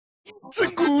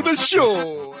Segura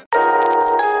Show.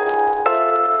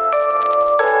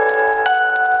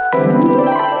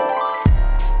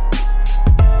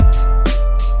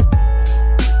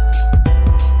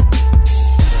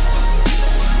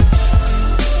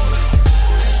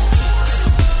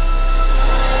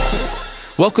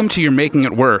 Welcome to You're Making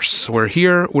It Worse. We're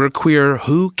here, we're queer,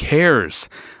 who cares?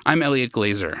 I'm Elliot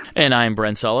Glazer. And I'm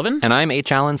Brent Sullivan. And I'm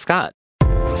H. Alan Scott.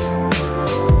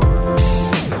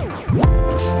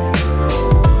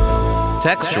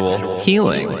 Textual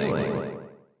healing.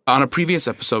 On a previous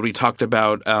episode, we talked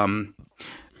about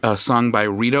a song by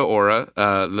Rita Ora,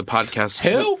 the podcast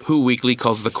Who Weekly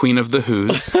calls the Queen of the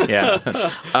Who's. Yeah.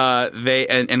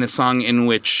 And a song in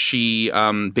which she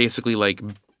basically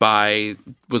bi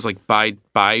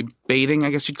baiting,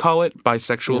 I guess you'd call it,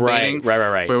 bisexual baiting.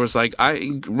 Right. Where it was like,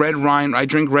 I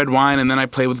drink red wine and then I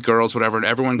play with girls, whatever, and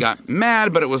everyone got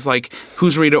mad, but it was like,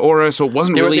 who's Rita Ora? So it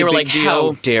wasn't really a big deal.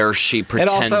 How dare she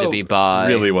pretend to be bi?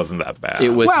 Really wasn't that bad. It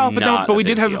was but we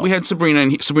had Sabrina,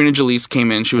 and Sabrina Jalise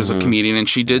came in. She was a comedian, and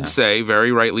she did say,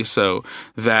 very rightly so,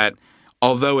 that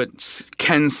although it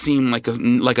can seem like a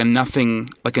nothing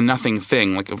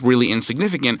thing, like a really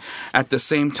insignificant, at the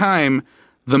same time,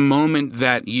 the moment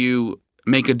that you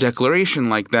make a declaration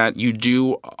like that, you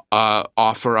do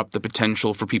offer up the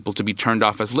potential for people to be turned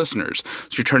off as listeners.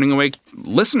 So you're turning away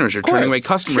listeners, you're turning away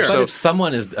customers. Sure. But if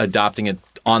someone is adopting it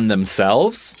on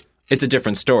themselves, it's a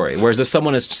different story. Whereas if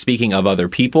someone is speaking of other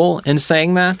people and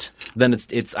saying that, then I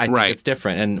think it's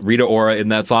different. And Rita Ora in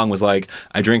that song was like,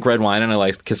 I drink red wine and I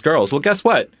like to kiss girls. Well, guess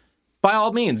what? By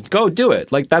all means, go do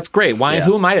it. Like, that's great. Why?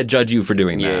 Who am I to judge you for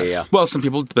doing that? Yeah. Well, some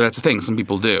people, but that's the thing. Some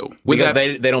people do. Because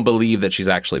they don't believe that she's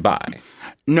actually bi.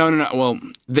 No. Well,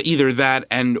 either that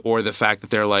or the fact that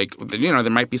they're like, there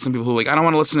might be some people who are like, I don't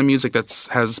want to listen to music that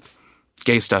has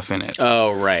gay stuff in it.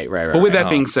 Oh, right. But with that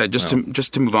being said, just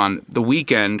to move on, The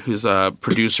Weeknd, who's a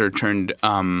producer turned,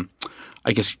 I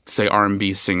guess you'd say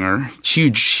R&B singer,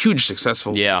 huge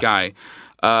successful guy.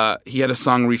 He had a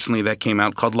song recently that came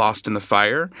out called Lost in the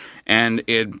Fire, and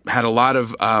it had a lot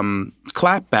of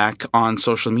clapback on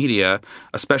social media,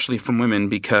 especially from women,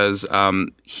 because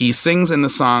he sings in the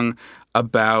song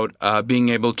about being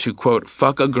able to, quote,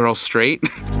 fuck a girl straight. You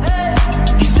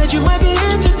said you might be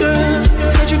into girls,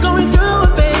 said you're going through a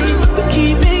phase, but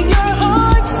keeping your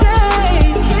heart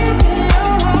safe.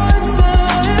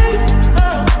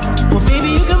 Well, baby,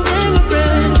 you can bring a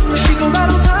friend, she can ride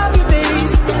on top of your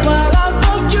face, while I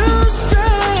fuck you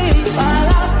straight,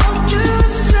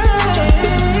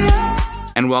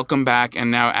 And welcome back, and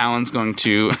now Alan's going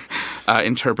to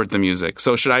interpret the music.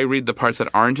 So should I read the parts that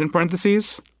aren't in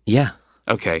parentheses? Yeah.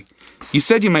 Okay. You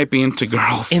said you might be into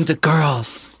girls. Into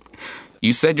girls.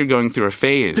 You said you're going through a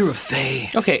phase.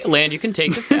 Okay, Land, you can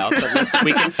take this out, but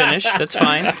we can finish. That's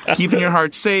fine. Keeping your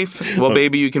heart safe. Well,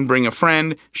 baby, you can bring a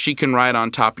friend. She can ride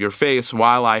on top of your face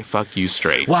while I fuck you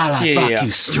straight. While I fuck you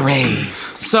straight.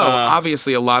 So,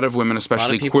 obviously, a lot of women,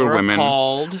 especially queer women,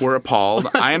 were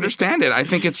appalled. I understand it. I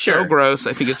think it's so gross.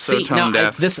 I think it's so tone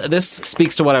deaf. This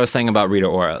speaks to what I was saying about Rita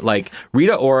Ora. Like,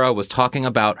 Rita Ora was talking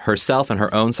about herself and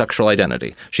her own sexual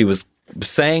identity. She was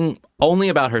saying only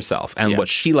about herself and what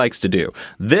she likes to do.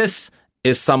 This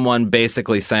is someone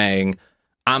basically saying,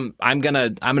 I'm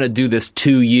gonna do this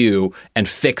to you and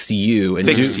fix you and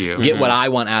get what I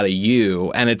want out of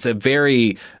you. And it's a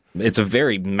very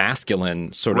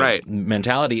masculine sort of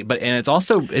mentality, and it's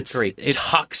also very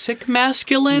toxic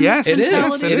masculine. Yes, it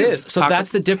is. So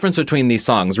that's the difference between these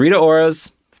songs. Rita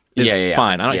Ora's is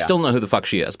fine. I still don't know who the fuck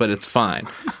she is, but it's fine.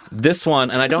 This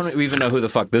one, and I don't even know who the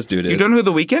fuck this dude is. You don't know who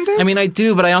The Weeknd is? I mean, I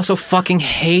do, but I also fucking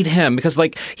hate him because,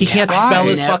 like, he can't spell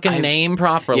his fucking name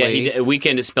properly. Yeah,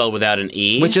 Weeknd is spelled without an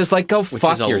E. Which is like, go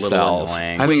fuck yourself. Little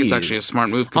I think it's actually a smart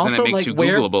move because then it makes you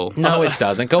Googleable. No, it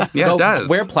doesn't. Go, it does.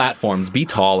 Wear platforms. Be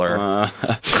taller.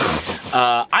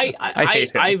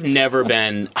 I've never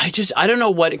been. I don't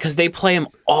know what, because they play him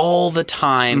all the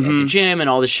time at the gym and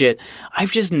all this shit.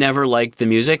 I've just never liked the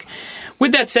music.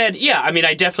 With that said, I mean,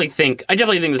 I definitely think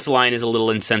this line is a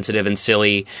little insensitive and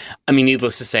silly. I mean,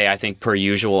 needless to say, I think per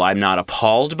usual, I'm not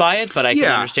appalled by it, but I can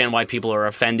understand why people are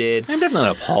offended. I'm definitely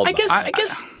not appalled. I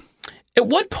guess. At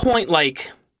what point,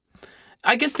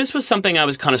 I guess this was something I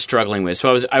was kind of struggling with.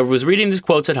 So I was reading these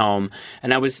quotes at home,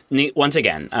 and once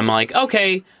again, I'm like,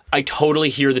 okay, I totally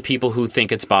hear the people who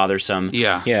think it's bothersome.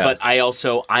 Yeah. But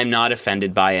I'm not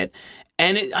offended by it.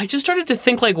 And I just started to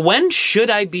think, when should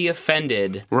I be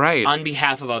offended on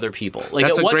behalf of other people?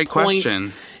 That's a great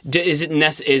question.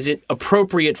 is it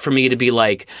appropriate for me to be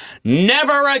like,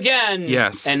 never again?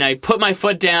 Yes. And I put my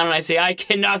foot down and I say, I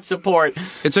cannot support.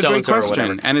 It's a great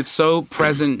question, and it's so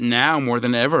present now more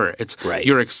than ever. It's right.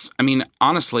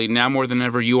 Honestly, now more than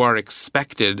ever, you are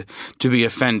expected to be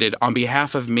offended on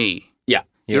behalf of me. Yeah.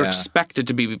 You're expected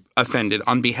to be offended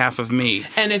on behalf of me.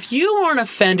 And if you aren't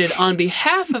offended on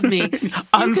behalf of me, you can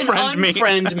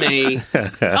unfriend me.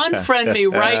 Unfriend me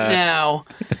right now.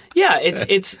 Yeah,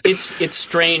 it's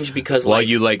strange because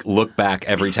you look back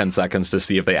every 10 seconds to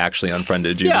see if they actually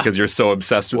unfriended you because you're so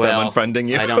obsessed with them unfriending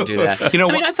you. I don't do that.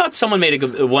 I thought someone made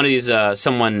one of these.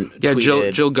 Someone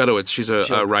tweeted, Jill Gutowitz. She's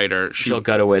a writer. Jill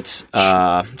Gutowitz.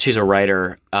 She's a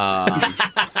writer.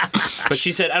 But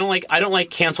she said, I don't like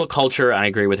cancel culture, and I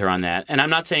agree with her on that. And I'm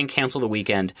not saying cancel The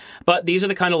Weeknd, but these are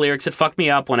the kind of lyrics that fucked me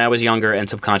up when I was younger and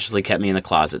subconsciously kept me in the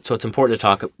closet. So it's important to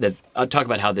talk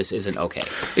about how this isn't okay.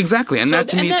 Exactly, and that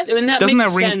to me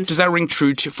does that ring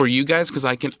true for you guys? Because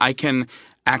I can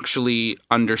actually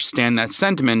understand that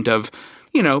sentiment of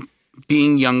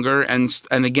being younger and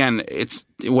again, it's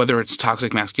whether it's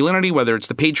toxic masculinity, whether it's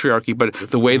the patriarchy, but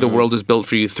the way the world is built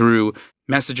for you through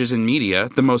messages in media,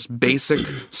 the most basic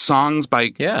songs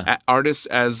by artists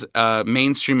as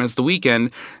mainstream as The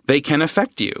Weeknd, they can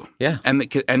affect you. Yeah.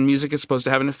 And music is supposed to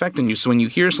have an effect on you. So when you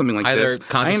hear something like either this,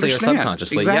 consciously or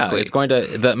subconsciously, exactly. It's going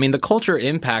to. The culture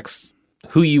impacts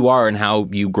who you are and how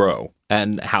you grow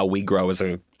and how we grow as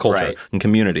a culture and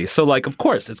community. So, of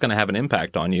course, it's going to have an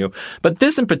impact on you. But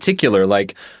this in particular,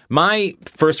 my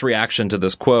first reaction to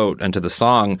this quote and to the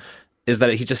song is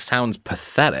that he just sounds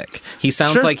pathetic. He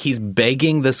sounds like he's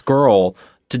begging this girl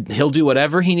he'll do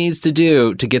whatever he needs to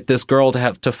do to get this girl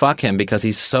to fuck him because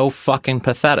he's so fucking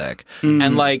pathetic.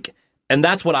 And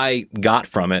that's what I got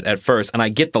from it at first. And I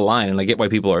get the line and I get why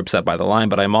people are upset by the line,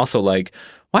 but I'm also like,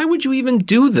 why would you even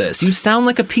do this? You sound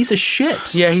like a piece of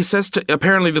shit. Yeah, he says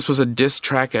apparently this was a diss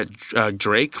track at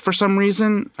Drake for some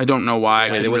reason. I don't know why.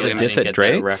 It was a diss at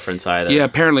Drake? Reference either. Yeah,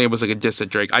 apparently it was like a diss at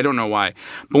Drake. I don't know why.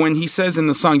 But when he says in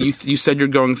the song, you said you're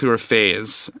going through a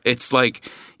phase, it's like,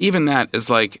 even that is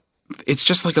like, it's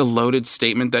just like a loaded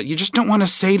statement that you just don't want to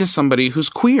say to somebody who's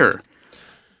queer.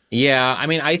 Yeah, I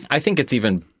mean, I think it's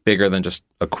even bigger than just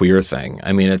a queer thing.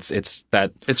 I mean, it's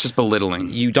that it's just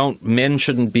belittling. Men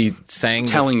shouldn't be saying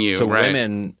this to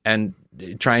women and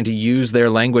trying to use their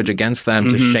language against them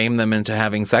to shame them into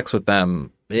having sex with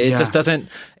them. It just doesn't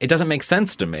make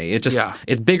sense to me.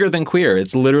 It's bigger than queer.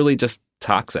 It's literally just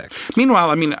toxic.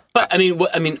 Meanwhile,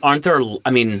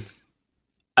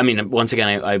 once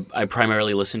again, I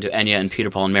primarily listen to Enya and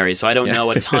Peter, Paul, and Mary, so I don't know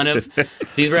a ton of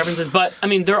these references. But,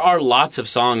 there are lots of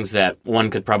songs that one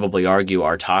could probably argue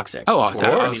are toxic. Oh,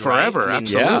 forever,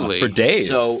 absolutely. Yeah, for days.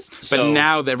 But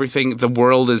now the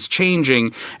world is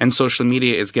changing, and social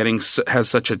media has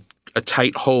such a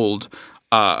tight hold,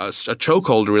 a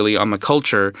chokehold really on the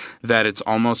culture that it's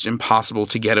almost impossible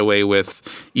to get away with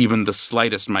even the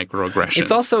slightest microaggression.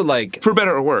 It's also for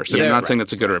better or worse. I'm not saying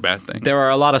that's a good or a bad thing. There are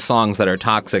a lot of songs that are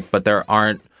toxic, but there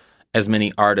aren't as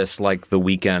many artists like The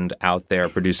Weeknd out there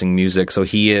producing music. So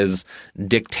he is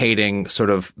dictating sort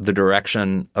of the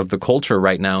direction of the culture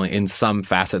right now in some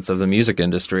facets of the music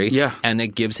industry. Yeah. And it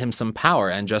gives him some power.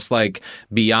 And just like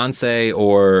Beyonce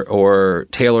or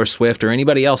Taylor Swift or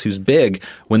anybody else who's big,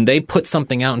 when they put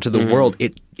something out into the world,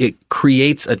 it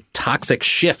creates a toxic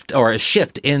shift or a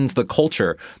shift in the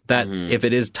culture that if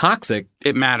it is toxic,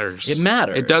 it matters. It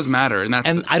matters. It does matter, and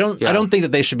I don't think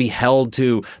that they should be held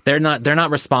to. They're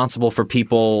not responsible for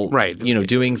people,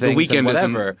 doing things. The Weeknd and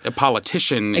whatever. Isn't a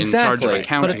politician in charge of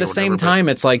accounting. But at the same time,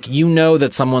 it's like that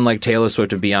someone like Taylor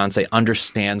Swift or Beyonce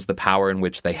understands the power in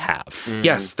which they have.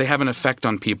 Yes, they have an effect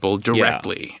on people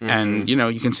directly, and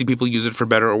you can see people use it for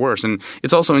better or worse. And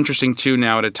it's also interesting too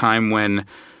now at a time when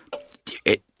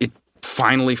it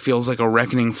finally feels like a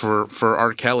reckoning for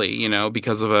R. Kelly,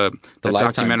 because of the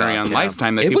documentary on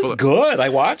Lifetime. That it was good. I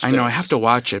watched it. I know, I have to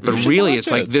watch it. But really, it's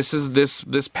like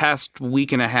this past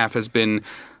week and a half has been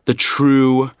the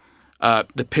true,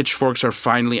 the pitchforks are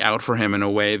finally out for him in a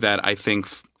way that I think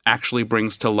actually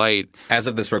brings to light. As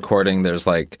of this recording, there's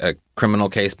a criminal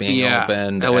case being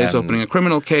opened. LA's opening a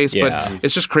criminal case. But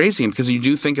it's just crazy because you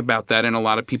do think about that, and a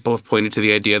lot of people have pointed to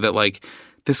the idea that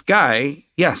this guy,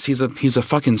 yes, he's a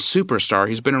fucking superstar.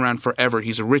 He's been around forever.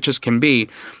 He's as rich as can be,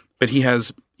 but he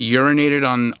has urinated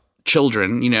on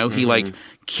children. He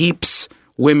keeps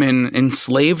women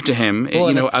enslaved to him.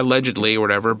 Allegedly or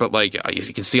whatever. But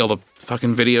you can see all the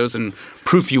fucking videos and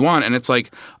proof you want, and it's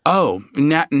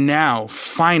now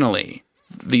finally.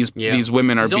 These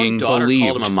women are being believed.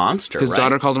 His daughter called him a monster. His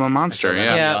daughter called him a monster.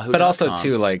 Yeah, but also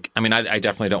too, I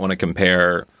definitely don't want to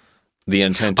compare the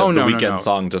intent of the Weeknd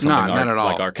song to something not at all.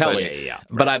 like R. Kelly. Yeah.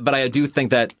 But I do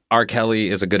think that R. Kelly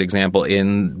is a good example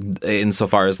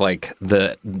insofar as like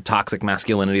the toxic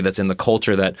masculinity that's in the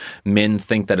culture, that men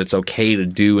think that it's okay to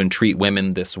do and treat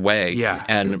women this way. Yeah.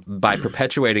 And by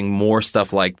perpetuating more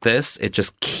stuff like this, it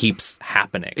just keeps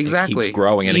happening. Exactly. It keeps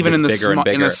growing, and even it gets bigger and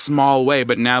bigger. In a small way.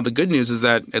 But now the good news is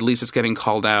that at least it's getting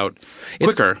called out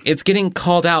quicker. It's getting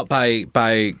called out by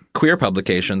queer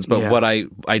publications, but what I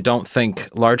don't think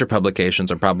larger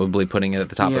publications are probably putting it at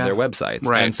the top of their websites.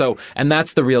 Right. And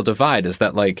that's the real divide, is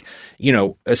that, like, you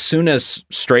know, as soon as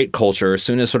straight culture, as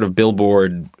soon as sort of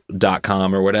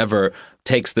Billboard.com or whatever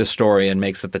takes this story and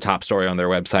makes it the top story on their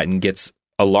website and gets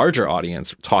a larger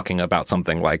audience talking about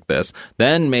something like this,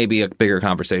 then maybe a bigger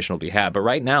conversation will be had. But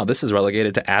right now, this is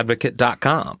relegated to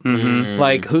Advocate.com. Mm-hmm.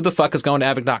 Like, who the fuck is going to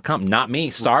Advocate.com? Not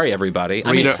me. Sorry, everybody.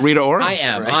 Rita Ora? I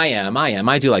am.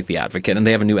 I do like The Advocate, and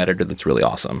they have a new editor that's really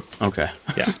awesome. Okay.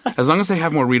 Yeah. As long as they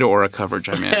have more Rita Ora coverage,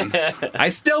 I'm in. I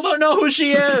still don't know who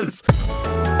she is.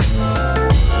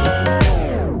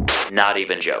 Not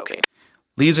even joking.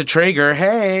 Lisa Traeger,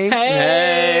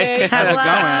 hey. How's it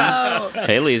going?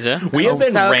 Hey, Lisa. We have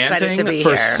been so excited ranting to be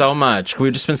for here. so much.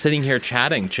 We've just been sitting here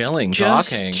chatting, chilling,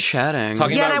 talking. Chatting.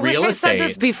 Talking Yeah, and about I wish real I estate. said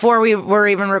this before we were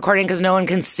even recording because no one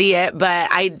can see it, but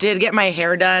I did get my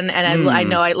hair done, and I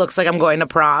know it looks like I'm going to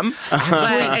prom,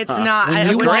 but it's not.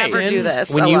 I would never do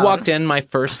this When you alone. walked in, my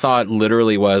first thought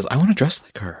literally was, I want to dress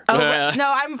like her. Oh,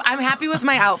 no, I'm happy with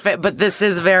my outfit, but this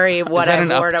is very what that I an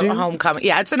wore to updo? homecoming.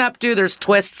 Yeah, it's an updo. There's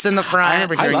twists in the front. I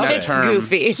remember hearing love that it. term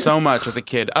Goofy. so much as a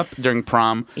kid. Up during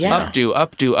prom. Yeah.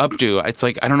 Updo. It's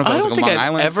like, I don't know if that I was don't like a think Long I've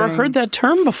Island ever thing. heard that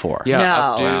term before. Yeah, No.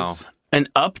 updos. An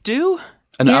updo?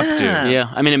 An Yeah. updo. Yeah.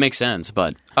 I mean, it makes sense,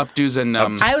 but Updos and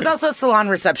I was also a salon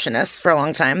receptionist for a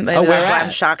long time. Maybe where that's why at? I'm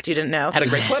shocked you didn't know. Had a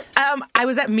great clip. I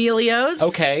was at Melio's.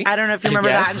 Okay. I don't know if you remember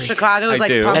that in Yes. Chicago. It was I like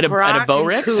do. punk At a rock Beau and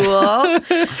Ricks? cool.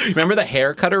 Remember the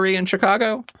hair cuttery in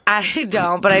Chicago? I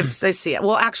don't, but I see it.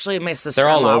 Well, actually, my They're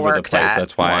sister-in-law all over the worked place. at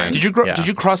That's why. one. Did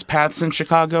you cross paths in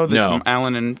Chicago? No.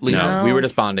 Alan and Lisa? No, we were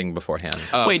just bonding beforehand.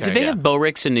 wait, did they have Beau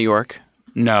Ricks in New York?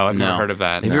 No, I've never No. heard of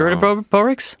that. Have you heard of Beau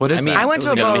Ricks? What is that? I went It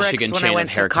to a was like a Beau Michigan Ricks when chain I of went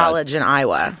to haircut. college in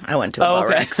Iowa. I went to a Beau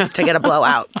okay. Ricks to get a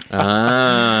blowout.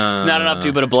 Not an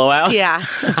updo, but a blowout? Yeah,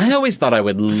 I always thought I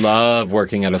would love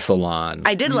working at a salon.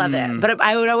 I did love it, but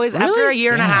I would always, after a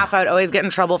year and a half, I would always get in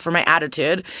trouble for my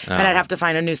attitude, and I'd have to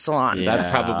find a new salon. That's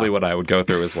probably what I would go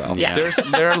through as well. Yeah.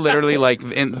 There are literally like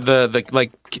in the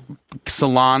like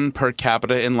salon per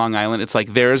capita in Long Island. It's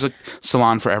like there's a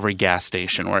salon for every gas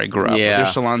station where I grew up. Yeah.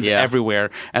 There's salons Yeah. everywhere,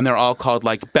 and they're all called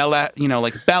like Bella,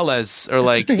 like Bella's or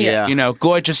like Yeah.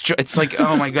 Gorgeous. It's like,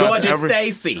 oh my god,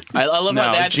 Stacy. I love No,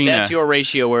 how that's Gina. your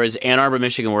ratio, whereas Ann Arbor,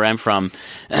 Michigan, where I'm from,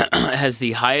 has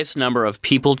the highest number of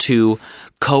people to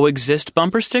coexist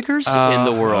bumper stickers in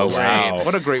the world. wow.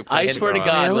 What a great I place. swear to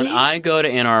God, when I go to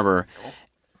Ann Arbor,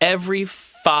 every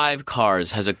 5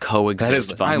 cars has a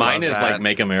coexist bumper. Mine is that. like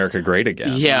Make America Great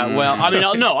Again. Yeah, well, I mean,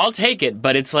 I'll take it,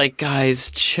 but it's like, guys,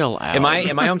 chill out. In my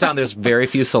hometown, there's very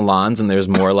few salons, and there's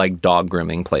more like dog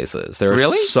grooming places. There are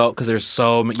Really? because there's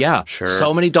so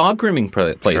many dog grooming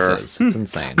places. It's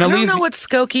insane. Now, I don't Lisa, know what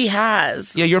Skokie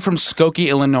has. yeah, you're from Skokie,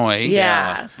 Illinois.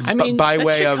 Yeah. I mean, by That's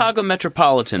way of Chicago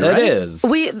Metropolitan, it right? is.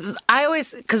 I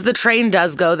always, because the train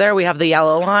does go there, we have the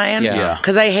yellow line. Yeah.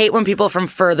 Because I hate when people from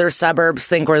further suburbs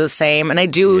think we're the same, and I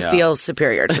do Yeah. feel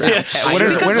superior to them. Where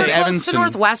does because we're close to Evanston?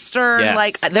 Northwestern, Yes.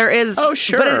 like there is. Oh,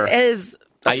 sure. But it is.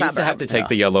 I used to have to take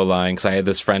the yellow line because I had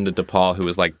this friend at DePaul who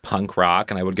was like punk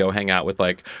rock, and I would go hang out with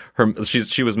like her.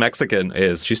 She was Mexican.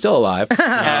 She's still alive?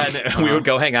 And we would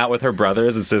go hang out with her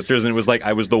brothers and sisters, and it was like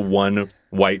I was the one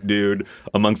white dude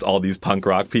amongst all these punk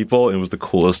rock people, and it was the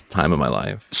coolest time of my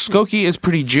life. Skokie is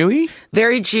pretty Jewy.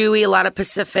 Very Jewy, a lot of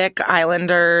Pacific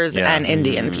Islanders Yeah. and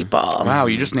Indian people. Wow,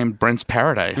 you just named Brent's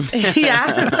Paradise.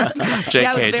 yeah. JK,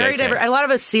 Yeah, it was very JK. diverse. A lot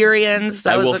of Assyrians.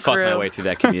 That I was will the fuck crew. my way through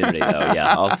that community, though.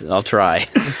 Yeah, I'll try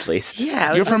at least.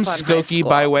 Yeah, it You're was a from fun high Skokie school.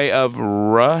 by way of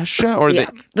Russia, or Yeah,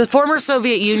 the former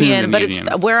Soviet Union, but Union.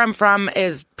 it's where I'm from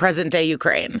is present day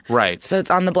Ukraine. Right. So it's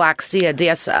on the Black Sea,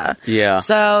 Odessa. Yeah.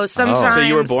 So sometimes. So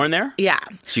you were born there? Yeah.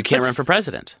 So you can't run for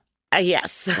president.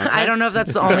 Yes. I don't know if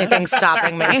that's the only thing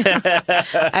stopping me.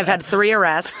 I've had 3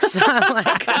 arrests.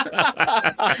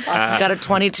 Got a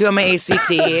 22 on my ACT.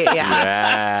 Yeah.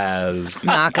 Yes.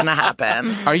 Not gonna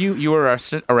happen. Are you were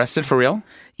arrested for real?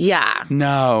 Yeah.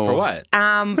 No. For what?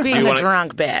 Being a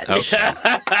drunk bitch.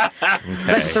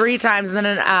 But 3 times. And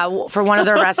then for one of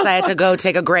the arrests, I had to go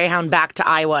take a Greyhound back to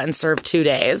Iowa and serve 2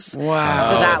 days. Wow.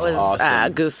 So that was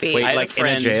awesome. goofy. Wait, I had like a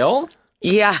friend- in a jail?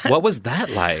 Yeah. What was that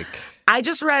like? I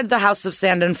just read The House of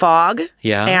Sand and Fog.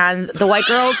 Yeah. And the white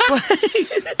girls played...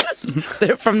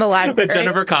 They're from the library. The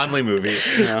Jennifer Connelly movie.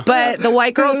 Yeah. But the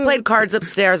white girls played cards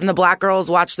upstairs and the black girls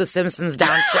watched The Simpsons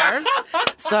downstairs.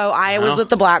 So I was with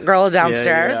the black girl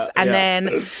downstairs. And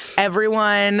then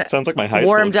everyone Sounds like my high school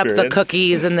warmed up the experience.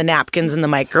 cookies and the napkins in the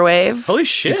microwave. Holy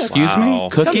shit! Excuse me?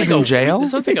 Cookies in jail?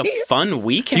 This sounds like a fun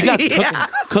weekend. You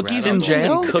got cookies in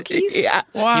jail? Cookies? Yeah.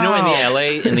 Wow. You know,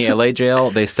 in the LA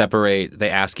jail, they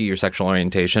ask you your sexual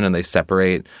orientation and they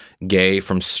separate gay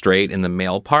from straight in the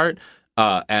male part.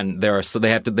 And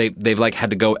they've like had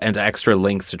to go into extra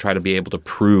lengths to try to be able to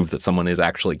prove that someone is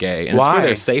actually gay, and it's Why? for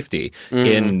their safety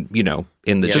in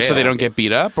the Just so they don't get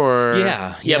beat up, or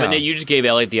Yeah, but you just gave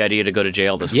Elliot the idea to go to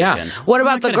jail this weekend. What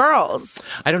about the girls?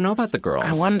 I don't know about the girls.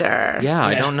 I wonder. Yeah,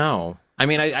 I don't know. I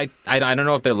mean, I don't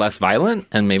know if they're less violent,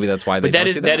 and maybe that's why they. But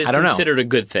don't do that is I don't considered a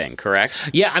good thing, correct?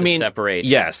 Yeah, I To mean, separate.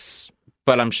 Yes,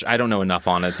 but I don't know enough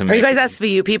on it to. Are you guys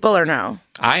SVU people or no?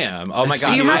 I am. Oh my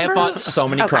god! you I have remember- fought so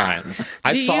many crimes.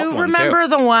 I've Do solved you one, remember too.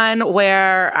 the one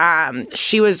where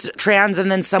she was trans and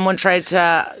then someone tried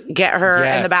to get her in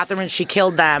the Yes. bathroom and she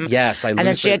killed them? Yes, And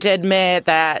then she had to admit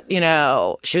that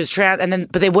she was trans,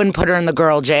 but they wouldn't put her in the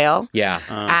girl jail. Yeah.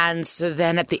 And so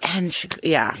then at the end,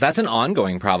 That's an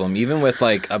ongoing problem, even with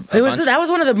like a that was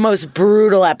one of the most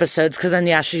brutal episodes because then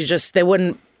they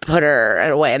wouldn't put her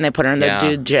away and they put her in the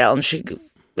dude jail and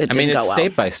it didn't it's go well.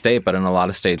 state by state, but in a lot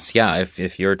of states, yeah,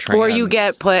 if you're trans, Or you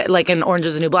get put like in Orange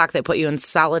Is the New Black, they put you in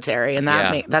solitary, and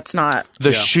that's not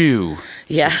the shoe.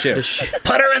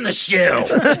 put her in the shoe.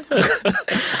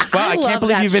 Wow, I love can't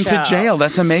believe that you've been to show. jail.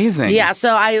 That's amazing. Yeah,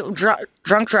 so I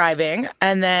drunk driving,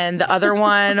 and then the other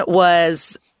one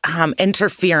was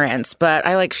interference, but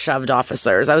I like shoved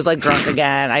officers. I was like drunk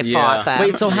again. I fought them.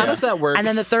 Wait, so how does that work? And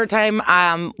then the third time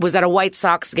was at a White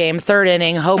Sox game, third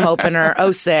inning, home opener,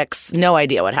 06. No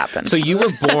idea what happened. So you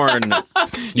were born.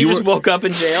 You just woke up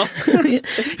in jail?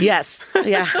 Yes.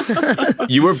 Yeah.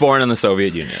 You were born in the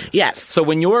Soviet Union. Yes. So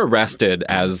when you're arrested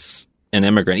as an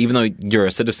immigrant, even though you're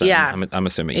a citizen, Yeah. I'm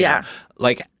assuming. Yeah.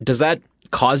 Like, does that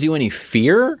cause you any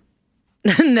fear?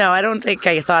 No, I don't think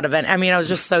I thought of it. I mean, I was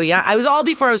just so young. I was all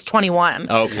before I was 21.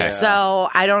 Okay. So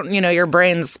I don't, your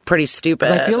brain's pretty stupid.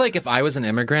 'Cause I feel like if I was an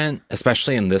immigrant,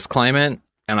 especially in this climate,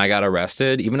 and I got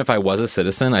arrested, even if I was a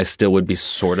citizen, I still would be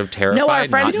sort of terrified. No, our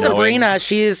friend not knowing- Sabrina,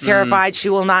 she's terrified. She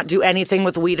will not do anything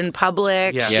with weed in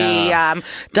public. Yeah. She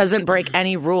doesn't break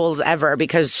any rules ever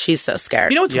because she's so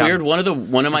scared. You know what's weird? One of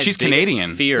my She's biggest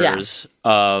Canadian. fears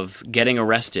of getting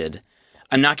arrested,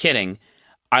 I'm not kidding,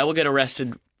 I will get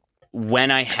arrested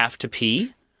when I have to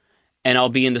pee, and I'll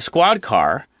be in the squad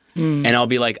car, and I'll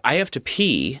be like, I have to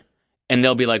pee, and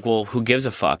they'll be like, well, who gives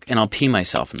a fuck? And I'll pee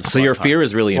myself in the squad So your car. fear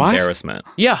is really What? embarrassment.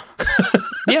 Yeah.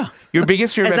 Yeah. Your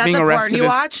biggest fear Is about that being the porn arrested you is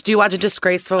watch? Do you watch a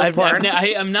disgraceful porn?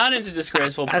 I'm not into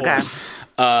disgraceful porn. Okay. Is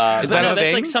that a that's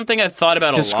thing? like something I've thought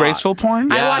about disgraceful a lot.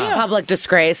 porn? I watch Public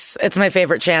Disgrace. It's my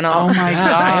favorite channel. Oh my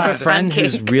Yeah, I have a god. friend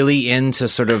who's really into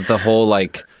sort of the whole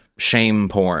like shame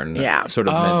porn. Yeah. Sort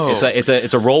of. Oh.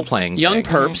 It's a role playing. Young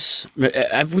thing. Perps.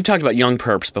 We've talked about Young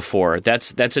Perps before.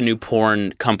 That's a new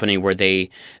porn company where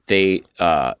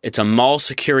it's a mall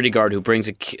security guard who brings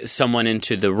someone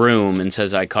into the room and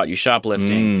says, "I caught you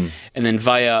shoplifting," and then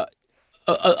via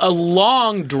a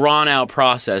long drawn out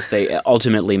process, they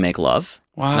ultimately make love.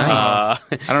 Wow. Nice.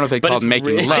 I don't know if they called it's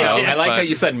making really- love. I like but how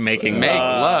you said making make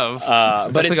love.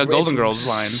 love. But That's it's like a Golden it's Girls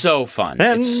line. So fun.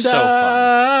 It's so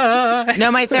fun. No,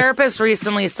 my therapist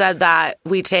recently said that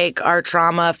we take our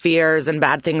trauma, fears, and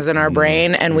bad things in our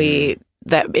brain, and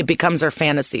that it becomes our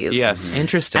fantasies. Yes.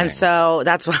 Interesting. And so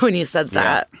that's why when you said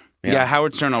that, Yeah,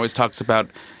 Howard Stern always talks about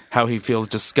how he feels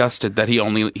disgusted that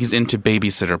he's into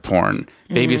babysitter porn.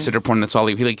 Babysitter porn, that's all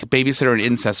he like babysitter and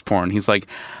incest porn. He's like,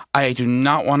 I do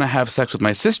not want to have sex with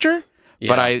my sister,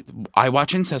 but I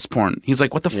watch incest porn. He's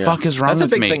like, what the fuck is wrong That's a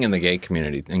with big me? thing in the gay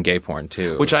community, in gay porn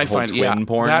too. Which I The whole find, twin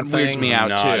porn that thing. weirds me out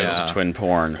Not too. into twin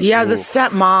porn. yeah, the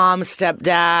stepmom,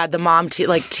 stepdad, the mom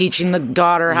teaching the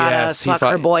daughter how Yes, to he fuck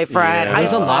thought- her boyfriend. yeah. I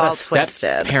There's was a lot all of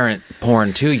twisted. parent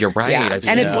porn too. You're right. Yeah, I've and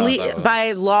seen it's that.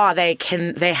 by law they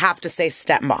have to say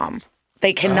stepmom.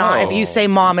 They cannot. If you say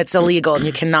mom, it's illegal, and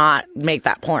you cannot make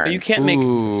that porn. You can't make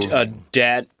a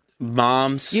dad,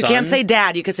 mom, son. You can't say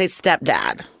dad. You can say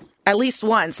stepdad. At least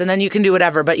once, and then you can do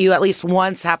whatever. But you at least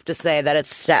once have to say that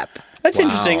it's step. That's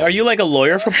interesting. Are you like a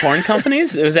lawyer for porn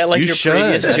companies? Was that like your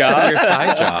previous That should job? be your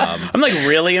side job. I'm like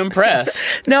really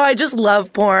impressed. No, I just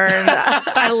love porn.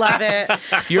 I love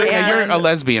it. You're a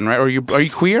lesbian, right? Or are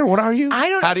you queer? What are you? I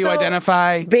don't. How do you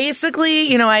identify?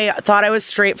 Basically, I thought I was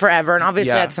straight forever, and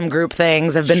obviously I had some group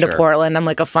things. I've been to Portland. I'm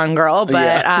like a fun girl,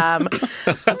 but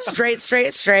straight.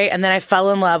 And then I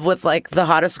fell in love with like the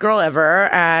hottest girl ever,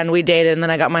 and we dated, and then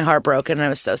I got my heart broken, and I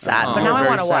was so sad. But now I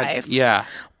want a wife. Yeah.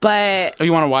 But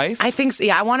you want a wife? I think so,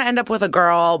 yeah. I want to end up with a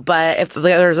girl, but if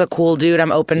there's a cool dude,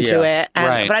 I'm open to it.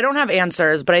 Right. But I don't have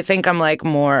answers. But I think I'm like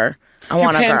more. I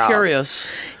want a girl. You're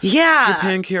pan-curious. Yeah. You're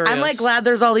pan-curious. I'm like glad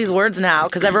there's all these words now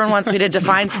because everyone wants me to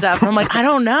define stuff. And I'm like, I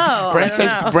don't know.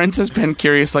 Brent says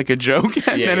pan-curious like a joke.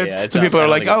 And then some people are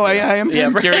like, oh, I am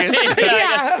pan-curious.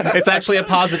 It's actually a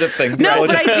positive thing. No,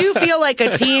 but I do feel like a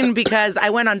teen because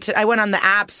I went on the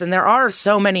apps and there are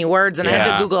so many words and I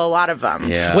had to Google a lot of them.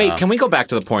 Yeah. Wait, can we go back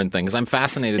to the porn thing? Because I'm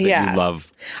fascinated that you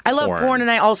love I love porn, and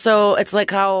I also, it's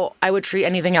like how I would treat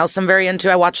anything else I'm very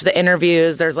into. I watch the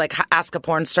interviews. There's like Ask a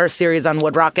Porn Star series on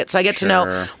Wood Rocket, so I get to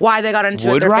know why they got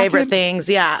into it, their favorite things.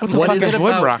 Yeah. What is it about?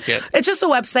 Wood Rocket? It's just a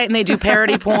website, and they do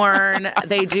parody porn.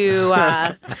 They do,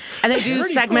 and they do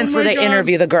segments where they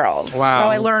interview the girls. Wow. So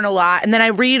I learn a lot, and then I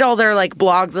read all their like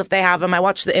blogs if they have them. I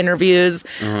watch the interviews,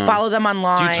 follow them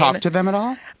online. Do you talk to them at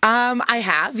all? I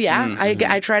have, yeah.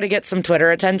 I try to get some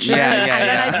Twitter attention. Yeah. And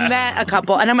then I've met a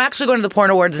couple, and I'm actually going to the Porn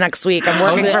Awards next week. I'm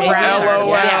working for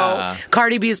Brazzers. Yeah.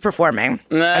 Cardi B is performing.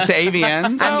 At the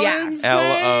AVN? Yeah.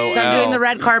 LOL. So I'm doing the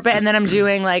red carpet, and then I'm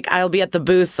doing I'll be at the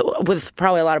booth with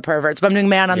probably a lot of perverts, but I'm doing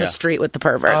Man on the Street with the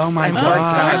perverts. Oh my God,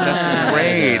 that's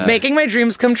great. Making my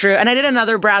dreams come true. And I did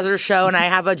another Brazzers show, and I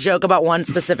have a joke about one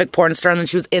specific porn star, and then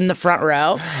she was in the front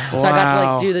row. So I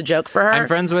got to do the joke for her. I'm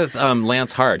friends with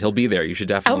Lance Hart. He'll be there. You should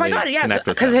definitely. Oh my God, yes, connect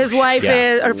with because him. his wife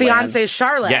is, or fiance is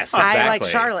Charlotte. Yes, exactly. I like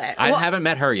Charlotte. I haven't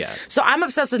met her yet. So I'm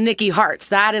obsessed with Nikki Hartz.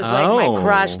 That is like my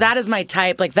crush. That is my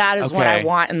type. Like that is what I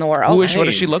want in the world. What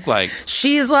does she look like?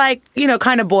 She's like,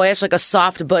 kind of boyish, like a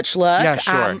soft butch look. Yeah,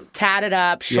 sure. Tatted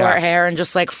up, short hair, and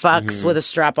just like fucks with a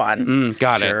strap on.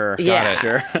 Got it. Yeah.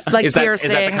 Sure. Like Is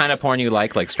piercings. that the kind of porn you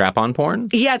like strap-on porn?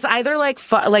 Yeah, it's either like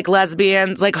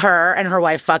lesbians, like her and her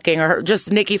wife fucking, or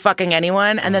just Nikki fucking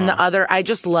anyone. And then the other, I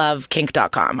just love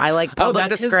kink.com. I like Public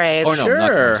Disgrace. Oh, no,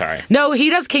 I'm sorry. No, he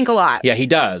does kink a lot. Yeah, he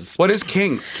does. What is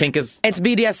kink? Kink is... It's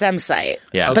BDSM site.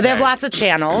 Yeah. But they have lots of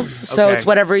channels, so it's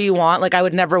whatever you want. Like, I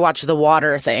would never watch the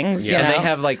water things, Yeah, you know? and they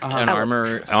have like an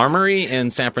armory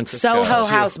in San Francisco. Soho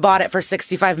House bought it for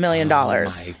 $65 million.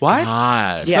 What?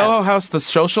 God. Yes. Soho House, the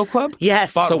social club?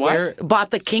 Yes. Bought what? Bought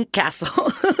the kink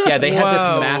castle. Yeah, they had Whoa.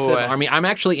 this massive army. I'm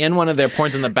actually in one of their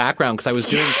porns in the background because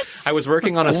I was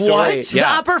working on a story. What? Yeah.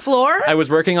 The upper floor? I was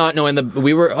working on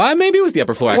maybe it was the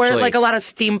upper floor actually. Where like a lot of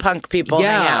steampunk people hang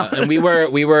yeah, out. and we were.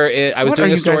 I was What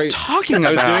doing are a you story. guys talking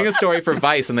about? I was doing a story for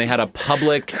Vice, and they had a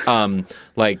public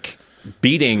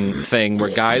beating thing where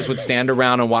guys would stand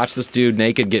around and watch this dude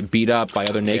naked get beat up by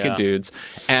other naked dudes.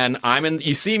 And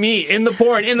you see me in the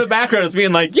porn in the background as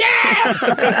being like,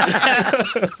 yeah!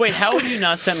 Wait, how have you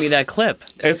not sent me that clip?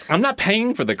 I'm not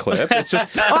paying for the clip. It's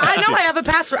just. Oh, I know. I have a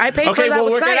password. I paid for that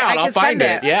we'll work site. it out. I I'll can find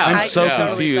send it. Yeah. I'm so totally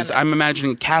confused. send it. I'm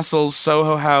imagining castles,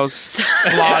 Soho House,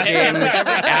 flogging,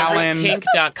 Alan.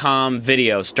 Kink.com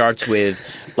video starts with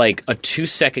like a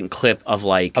 2-second clip of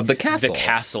the castle. The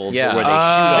castle Yeah. where they shoot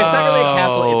off. It's not really a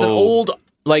castle. It's an old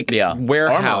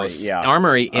warehouse Armory,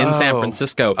 armory in San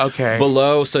Francisco. Okay.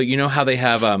 Below, so you know how they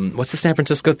have what's the San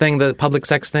Francisco thing, the public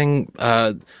sex thing,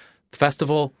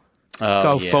 festival?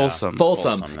 Folsom.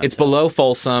 Folsom. It's below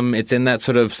Folsom. It's in that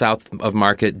sort of south of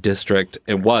Market district.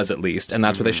 It was at least, and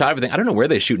that's where they shot everything. I don't know where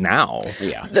they shoot now.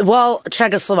 Yeah. Well,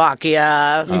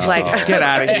 Czechoslovakia. Get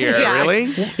out of here. Yeah.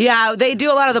 Really? Yeah, they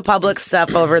do a lot of the public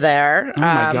stuff over there. Oh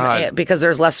my God. Because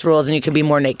there's less rules and you can be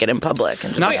more naked in public.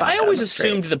 And just fuck I on always the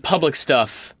assumed streets. the public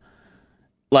stuff,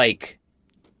 like,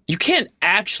 you can't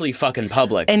actually fuck in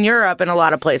public. In Europe, in a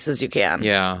lot of places, you can.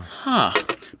 Yeah.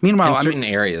 Meanwhile, In certain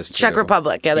areas, too. Czech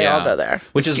Republic, they all go there.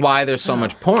 Which is why there's so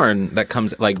much porn that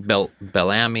comes, like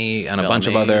Bellamy and a bunch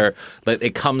of other. Like,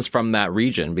 it comes from that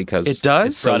region because It does?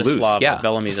 It's so loose. Bratislava, Yeah.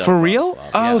 Bellamy's for real? Bratislava.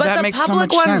 Oh, But that the makes so public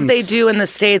much ones sense. they do in the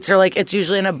States are like, it's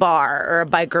usually in a bar or a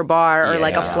biker bar or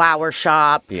like a flower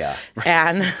shop. Yeah.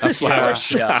 And Flower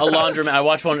shop. A laundromat. I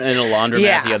watched one in a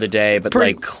laundromat the other day, but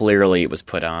like clearly it was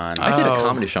put on. I did a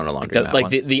comedy show in a laundromat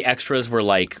once. The extras were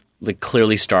like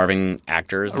clearly starving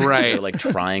actors. Right. They were like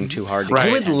trying too hard to Right.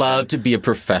 I would love to be a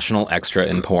professional extra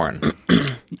in porn.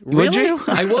 Would you?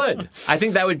 I would. I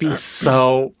think that would be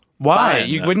so Why? fun.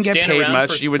 You wouldn't get Stand paid around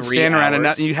much. for You would 3 stand around and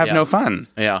hours. you'd have no fun.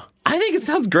 Yeah. I think it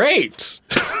sounds great.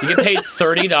 You get paid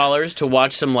 $30 to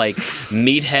watch some like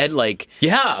meathead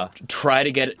try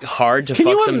to get hard to fuck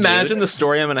some dude. Can you imagine the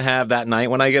story I'm going to have that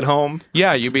night when I get home?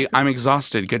 Yeah, I'm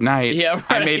exhausted. Good night. Yeah, right.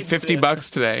 I made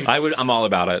 $50 today. I'm all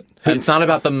about it. It's not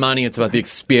about the money, it's about the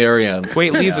experience.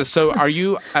 Wait, Lisa, so are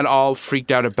you at all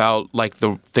freaked out about like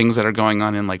the things that are going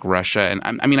on in like Russia? And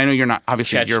I mean, I know you're not,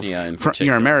 obviously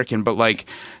you're American, but like,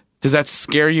 does that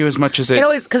scare you as much as it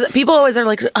always, because people always are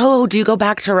like, oh, do you go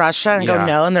back to Russia? And I go,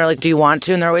 no. And they're like, do you want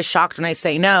to? And they're always shocked when I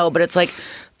say no. But it's like,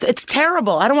 it's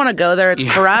terrible. I don't want to go there. It's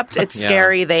corrupt. It's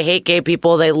scary. They hate gay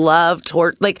people. They love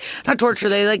not torture.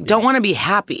 They like don't want to be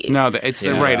happy. No, it's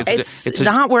right. It's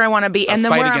not where I want to be. And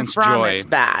then where I'm from, it's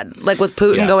bad. Like with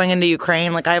Putin going into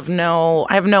Ukraine, like I have no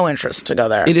interest to go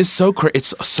there. It is so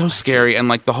it's so scary, and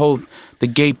like the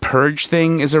gay purge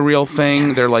thing is a real thing.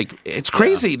 Yeah. They're like, it's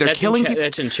crazy. They're killing people.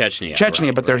 That's in Chechnya.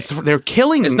 Chechnya, but they're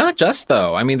killing. It's not just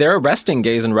though. I mean, they're arresting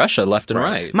gays in Russia left and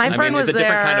right. My friend was there. It's a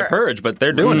different kind of purge, but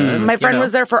they're doing it. My friend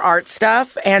was there for art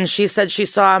stuff, and she said she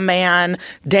saw a man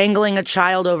dangling a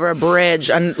child over a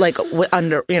bridge,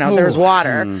 under there's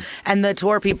water, and the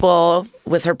tour people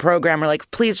with her program are like,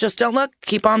 please just don't look,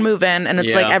 keep on moving, and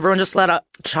it's like everyone just let a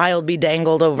child be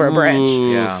dangled over a bridge.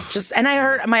 Yeah. And I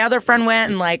heard my other friend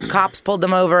went and like cops pulled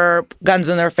them over, guns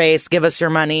in their face, give us your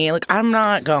money. Like I'm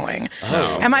not going.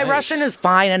 And my Russian is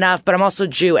fine enough, but I'm also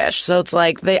Jewish, so it's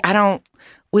like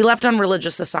we left on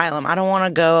religious asylum. I don't want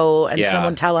to go and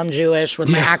someone tell I'm Jewish with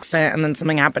my accent and then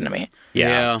something happened to me.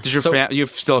 Yeah. Does you have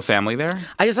still a family there?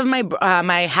 I just have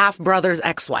my half brother's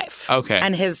ex-wife. Okay.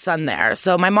 And his son there.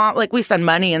 So my mom, like we send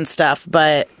money and stuff,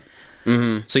 but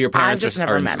so your parents just are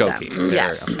never in met Skokie. them.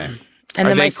 Yes. Okay. And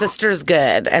then my sister's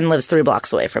good and lives 3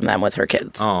 blocks away from them with her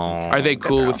kids. Oh, are they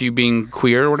cool with you being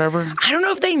queer or whatever? I don't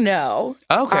know if they know.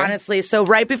 Okay. Honestly, so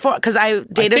right before, because I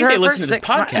dated her for 6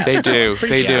 months. They do.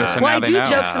 They do. So well, now I do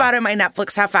jokes about it in my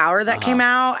Netflix half hour that came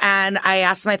out, and I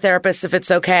asked my therapist if it's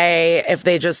okay if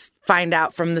they just find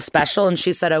out from the special, and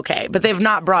she said okay, but they've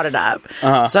not brought it up,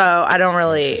 so I don't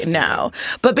really know.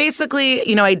 But basically,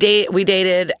 we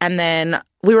dated, and then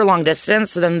we were long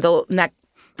distance. So then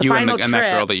the final trip, and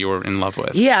that girl that you were in love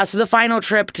with. Yeah, so the final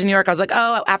trip to New York, I was like,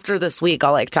 oh, after this week,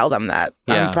 I'll tell them that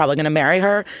I'm probably going to marry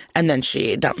her. And then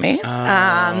she dumped me. So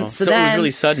it was really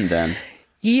sudden then.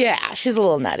 Yeah, she's a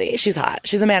little nutty. She's hot.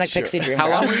 She's a manic pixie dream girl.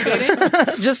 How long were you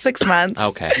dating? Just 6 months.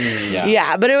 Okay.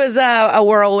 Yeah, but it was a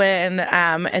whirlwind,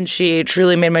 and she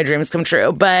truly made my dreams come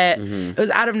true. But it was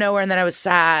out of nowhere, and then I was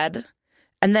sad.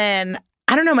 And then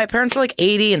I don't know, my parents were like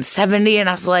 80 and 70, and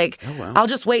I was like, I'll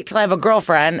just wait till I have a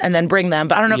girlfriend and then bring them.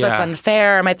 But I don't know if that's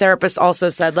unfair. My therapist also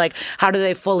said, like, how do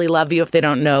they fully love you if they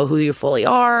don't know who you fully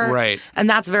are? Right. And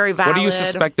that's very valid. What do you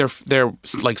suspect their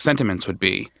like sentiments would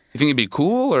be? You think it'd be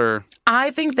cool, or?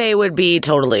 I think they would be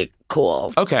totally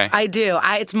cool. Okay. I do.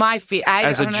 It's my fear.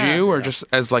 As a Jew, or just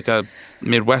as like a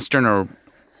Midwestern, or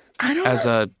as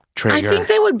a trigger? I think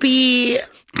they would be...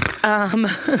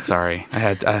 Sorry, I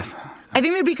had... I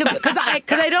think they'd be because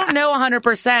I don't know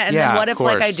 100%. And then what if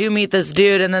like I do meet this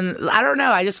dude and then I don't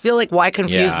know. I just feel like why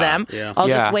confuse them? Yeah. I'll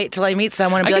just wait till I meet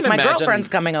someone and be like, my girlfriend's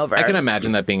coming over. I can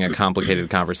imagine that being a complicated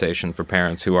conversation for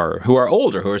parents who are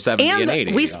older, who are 70 and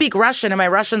 80. We speak Russian, and my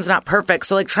Russian's not perfect.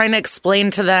 So like trying to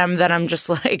explain to them that I'm just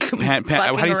like how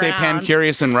do you say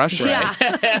pan-curious in Russian? Yeah.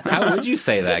 How would you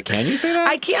say that? Can you say that?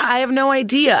 I can't. I have no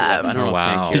idea. I don't know.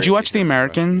 Wow. Did you watch The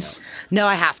Americans? No,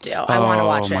 I have to. I want to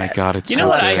watch it. Oh my God, it's you know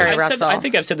what? I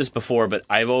think I've said this before, but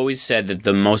I've always said that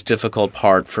the most difficult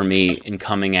part for me in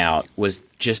coming out was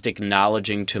just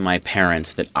acknowledging to my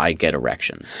parents that I get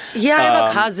erections. Yeah, I have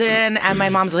a cousin, and my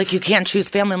mom's like, you can't choose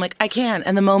family. I'm like, I can.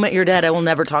 And the moment you're dead, I will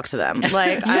never talk to them.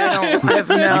 Like, I have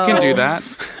no... You can do that.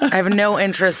 I have no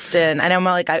interest in... And I'm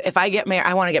like, if I get married,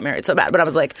 I want to get married so bad. But I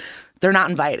was like, they're not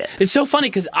invited. It's so funny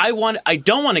because I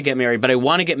don't want to get married, but I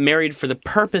want to get married for the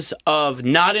purpose of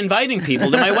not inviting people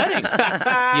to my wedding.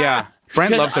 Yeah.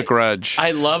 Brent loves a grudge.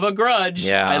 I love a grudge.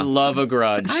 Yeah. I love a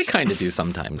grudge. I kind of do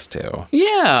sometimes too.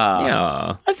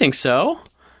 Yeah. I think so.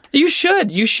 You should.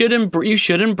 You should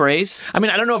embrace. I mean,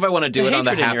 I don't know if I want to do it on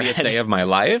the happiest day of my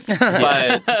life,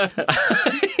 but...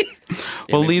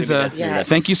 Well, Lisa,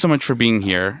 thank you so much for being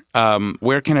here.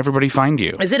 Where can everybody find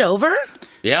you? Is it over?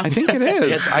 Yeah. I think it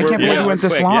is. I can't believe we went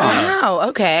this long. Wow,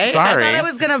 okay. Sorry. I thought I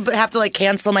was going to have to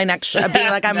cancel my next show, being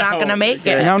like, I'm not going to make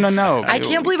it. No. I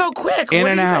can't believe how quick. In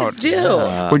what and do you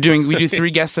out. guys do? We do 3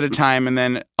 guests at a time, and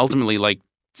then ultimately like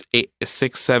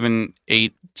 6, 7,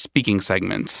 8 speaking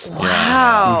segments.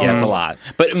 Wow. Yeah, it's a lot.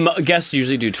 But guests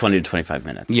usually do 20 to 25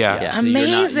 minutes. Yeah. So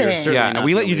Amazing. Yeah,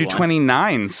 we let you do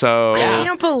 29, so I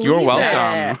can't believe you're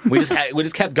welcome. We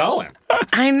just kept going.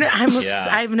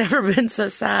 I've never been so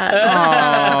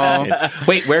sad.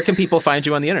 Wait, where can people find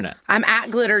you on the internet? I'm at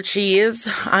Glitter Cheese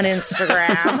on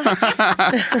Instagram.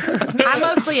 I'm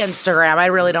mostly Instagram. I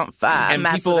really don't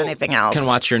mess with anything else. Can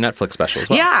watch your Netflix special as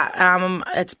well. Yeah,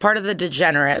 it's part of The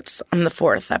Degenerates. I'm the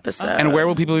 4th episode. And where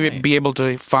will people be able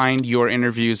to find your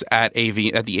interviews at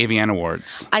the AVN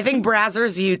Awards? I think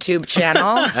Brazzers YouTube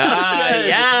channel.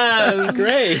 Yes,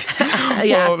 great.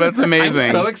 Yeah. Oh, that's amazing.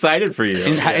 I'm so excited for you.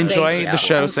 Enjoy the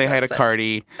show. I'm Say so hi to excited.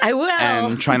 Cardi. I will.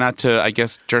 And try not to, I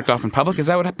guess, jerk off in public. Is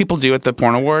that what people do at the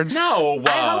porn awards? No.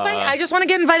 I just want to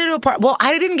get invited to a party. Well,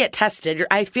 I didn't get tested.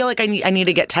 I feel like I need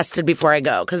to get tested before I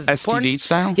go because STD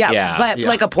style? Yeah, but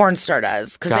like a porn star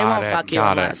does because they Got won't it, fuck you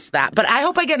got unless that. But I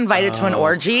hope I get invited to an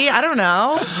orgy. I don't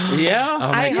know. Yeah.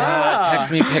 Oh my God.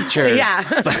 Text me pictures. Yeah.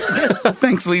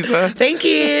 Thanks, Lisa. Thank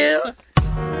you.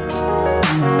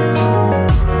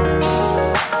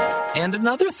 And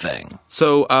another thing.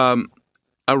 So,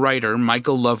 a writer,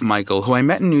 Michael Love Michael, who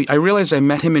I realized I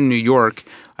met him in New York.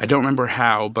 I don't remember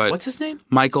how, but What's his name?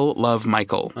 Michael Love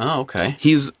Michael. Oh, okay.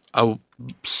 He's I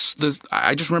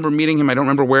just remember meeting him. I don't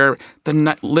remember where.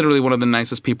 Literally one of the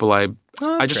nicest people I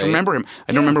just great. remember him.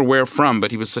 I don't remember where from,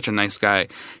 but he was such a nice guy.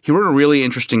 He wrote a really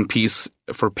interesting piece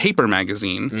for Paper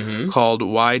magazine called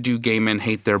 "Why Do Gay Men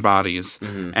Hate Their Bodies?"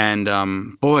 And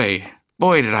boy,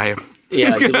 did I.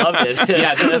 Yeah, you loved it.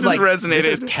 Yeah, this is like resonated.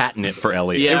 This is catnip for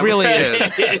Elliot. Yeah. It really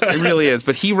is. It really is.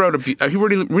 But he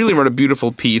really wrote a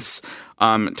beautiful piece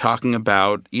talking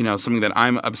about something that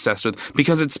I'm obsessed with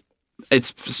because it's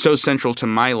so central to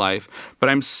my life. But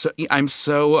I'm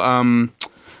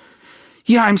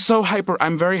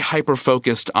very hyper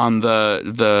focused on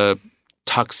the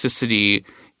toxicity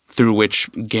through which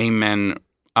gay men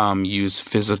use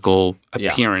physical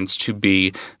appearance to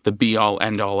be the be-all,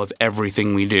 end-all of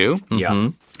everything we do. Yeah.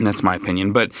 And that's my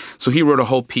opinion. But so he wrote a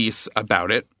whole piece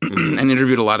about it and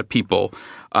interviewed a lot of people.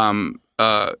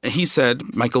 He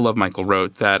said, Michael Love Michael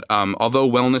wrote that although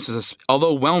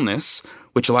wellness,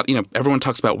 which a lot, everyone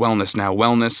talks about wellness now,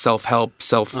 wellness, self-help,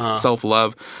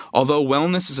 self-love. Although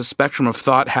wellness is a spectrum of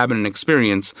thought, habit, and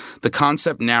experience, the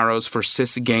concept narrows for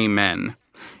cis gay men.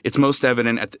 It's most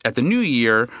evident at the new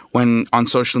year when on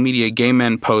social media gay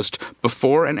men post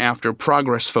before and after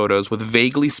progress photos with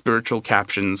vaguely spiritual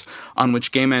captions on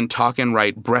which gay men talk and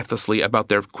write breathlessly about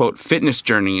their, quote, fitness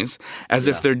journeys as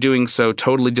if they're doing so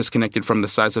totally disconnected from the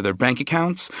size of their bank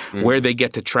accounts, where they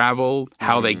get to travel,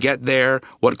 how they get there,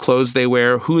 what clothes they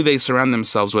wear, who they surround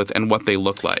themselves with, and what they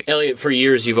look like. Elliot, for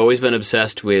years, you've always been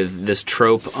obsessed with this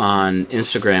trope on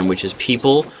Instagram, which is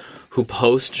people who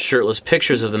post shirtless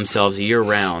pictures of themselves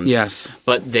year-round. Yes.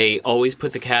 But they always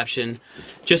put the caption,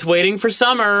 just waiting for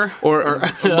summer. Or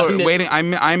waiting,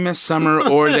 I miss summer.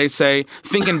 Or they say,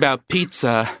 thinking about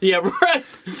pizza. Yeah, right.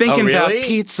 Thinking about really?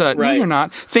 pizza. No, Right. you're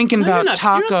not. Thinking about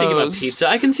tacos. You're not thinking about pizza.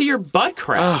 I can see your butt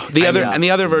crack. The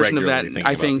other version of that, regularly thinking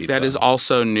I about think pizza. that is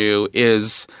also new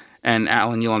is, and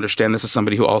Alan, you'll understand, this is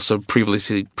somebody who also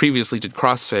previously did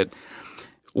CrossFit,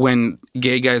 when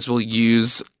gay guys will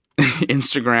use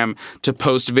Instagram to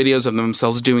post videos of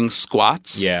themselves doing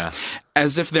squats. Yeah.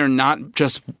 As if they're not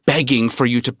just begging for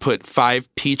you to put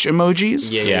 5 peach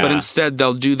emojis, Yeah. but instead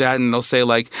they'll do that and they'll say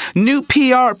like new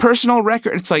PR personal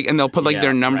record. It's like, and they'll put like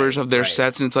their numbers of their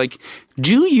sets, and it's like,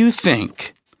 do you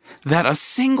think that a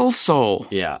single soul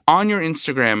on your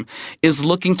Instagram is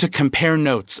looking to compare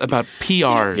notes about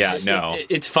PRs? Yeah, no.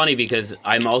 It's funny because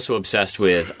I'm also obsessed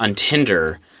with, on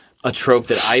Tinder, a trope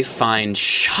that I find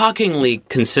shockingly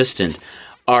consistent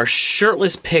are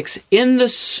shirtless pics in the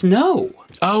snow.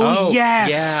 Oh,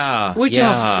 yes. Yeah. Which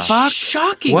is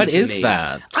shocking What to is me.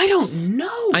 that? I don't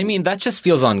know. I mean, that just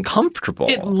feels uncomfortable.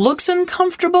 It looks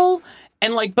uncomfortable.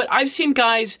 And but I've seen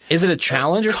guys Is it a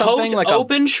challenge or coat something?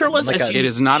 open shirtless. like I've a- seen It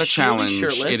is not a sheerly challenge.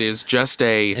 shirtless. It is just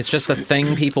a... It's just the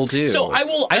thing people do. So I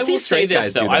will see say straight this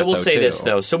guys do though. that, I will say too. this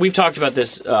though. So we've talked about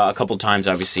this a couple times.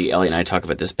 Obviously, Ellie and I talk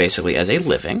about this basically as a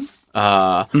living.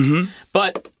 But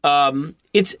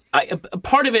it's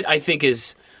part of it. I think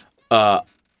is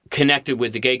connected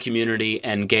with the gay community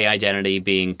and gay identity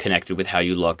being connected with how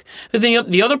you look. But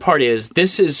the other part is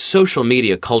this is social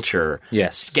media culture.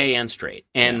 Yes. Gay and straight.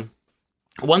 And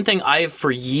one thing I've for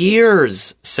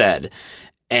years said,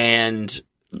 and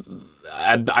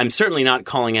I'm certainly not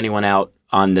calling anyone out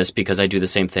on this because I do the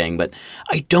same thing, but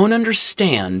I don't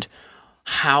understand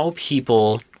how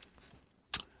people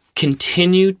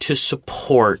continue to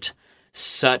support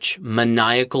such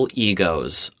maniacal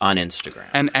egos on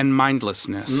Instagram and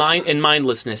mindlessness,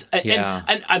 mindlessness. Yeah.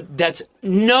 And that's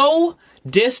no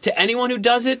diss to anyone who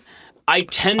does it. I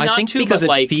tend not think to, because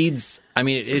but it feeds. I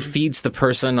mean, it feeds the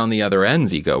person on the other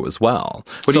end's ego as well.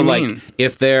 What do you mean?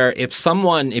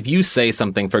 If you say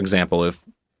something, for example, if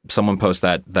someone posts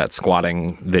that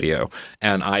squatting video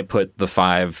and I put the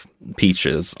 5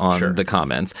 peaches on the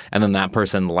comments, and then that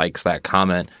person likes that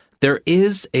comment, there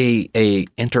is a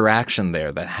interaction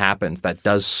there that happens that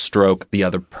does stroke the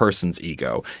other person's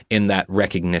ego in that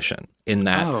recognition, in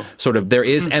that sort of there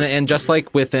is, and just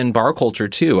like within bar culture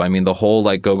too, I mean, the whole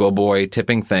like go-go boy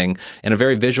tipping thing, in a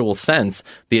very visual sense,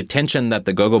 the attention that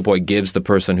the go-go boy gives the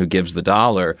person who gives the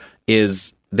dollar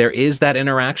there is that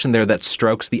interaction there that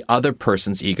strokes the other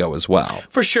person's ego as well.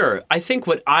 For sure. I think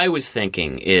what I was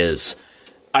thinking is,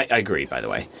 I agree, by the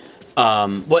way.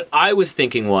 What I was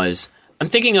thinking was, I'm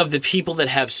thinking of the people that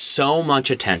have so much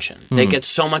attention. They get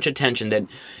so much attention that,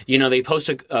 they post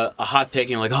a hot pic and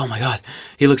you're like, oh my God,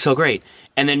 he looks so great.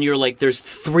 And then you're like, there's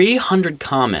 300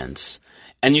 comments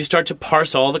and you start to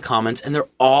parse all the comments and they're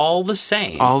all the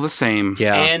same. All the same.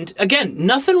 Yeah. And again,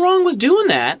 nothing wrong with doing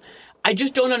that. I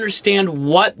just don't understand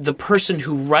what the person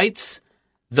who writes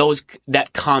that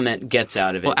comment gets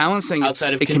out of it. Well, Alan's saying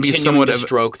outside of it can be continuing somewhat to of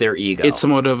stroke their ego. It's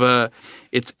somewhat of a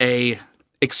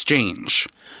exchange.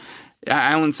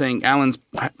 Alan's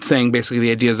saying basically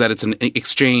the idea is that it's an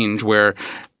exchange where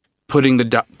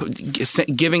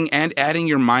giving and adding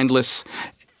your mindless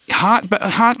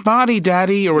hot body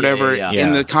daddy or whatever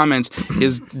in the comments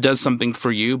does something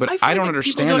for you, but I don't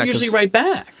understand people that. Don't usually write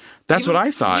back. That's what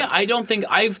I thought. Yeah, I don't think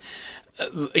I've.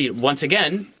 Once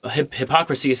again,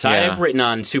 hypocrisy aside, I've written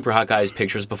on Super Hot Guys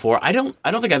pictures before. I don't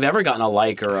think I've ever gotten a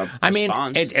like or a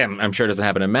response. I'm sure it doesn't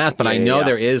happen en masse, but I know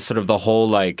there is sort of the whole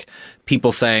like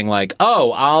people saying like,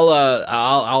 "Oh,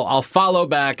 I'll follow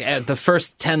back at the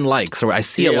first 10 likes," or I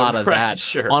see a lot of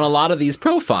that on a lot of these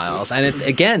profiles, and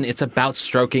it's about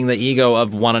stroking the ego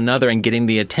of one another and getting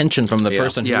the attention from the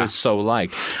person who is so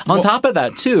liked. On top of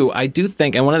that, too, I do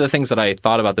think, and one of the things that I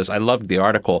thought about this, I loved the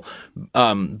article,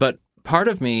 but part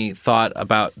of me thought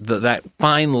about that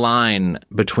fine line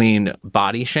between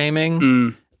body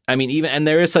shaming. I mean, and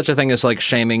there is such a thing as like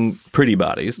shaming pretty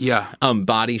bodies. Yeah.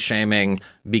 Body shaming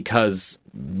because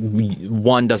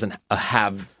one doesn't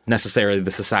have necessarily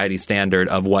the society standard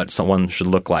of what someone should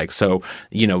look like. So,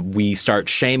 we start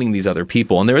shaming these other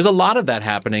people. And there is a lot of that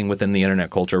happening within the internet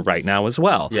culture right now as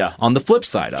well. Yeah. On the flip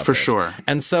side of it. For sure.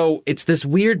 And so it's this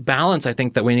weird balance, I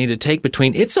think, that we need to take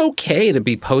between it's okay to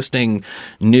be posting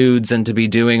nudes and to be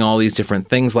doing all these different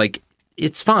things. Like,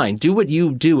 it's fine. Do what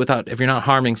you do if you're not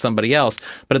harming somebody else.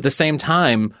 But at the same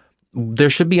time, there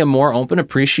should be a more open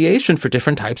appreciation for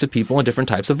different types of people and different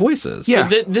types of voices. Yeah.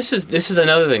 So this is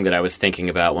another thing that I was thinking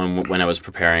about when I was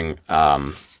preparing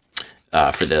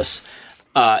for this,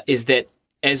 is that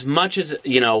as much as,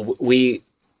 we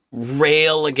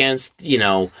rail against,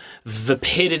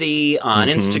 vapidity on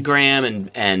Instagram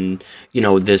and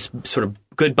this sort of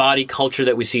good body culture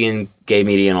that we see in gay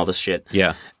media and all this shit.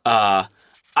 Yeah. I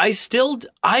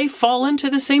fall into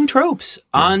the same tropes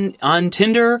on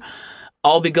Tinder.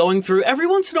 I'll be going through every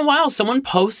once in a while. Someone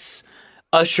posts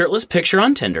a shirtless picture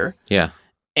on Tinder. Yeah.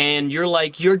 And you're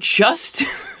like, you're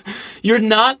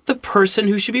not the person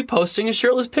who should be posting a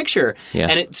shirtless picture. Yeah.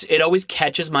 And it always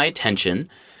catches my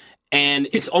attention. And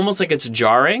it's almost like it's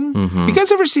jarring. Mm-hmm. You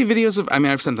guys ever see videos of,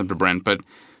 I've sent them to Brent, but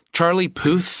Charlie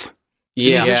Puth?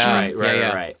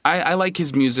 Right. I like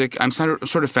his music. I'm sort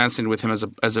of fascinated with him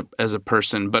as a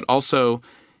person, but also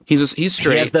he's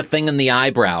straight. He has the thing in the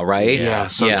eyebrow, right? Yeah,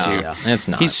 so cute. Yeah. It's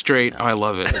not. He's straight. Oh, I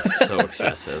love it. It's so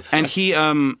excessive. And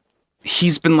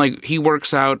he's been he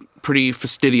works out pretty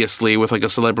fastidiously with like a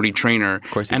celebrity trainer,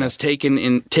 of course, and has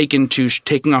taking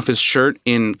off his shirt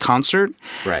in concert.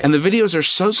 Right. And the videos are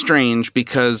so strange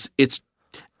because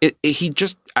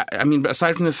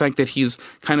aside from the fact that he's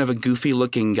kind of a goofy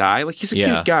looking guy, like he's a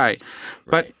cute guy,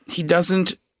 but he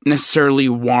doesn't necessarily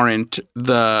warrant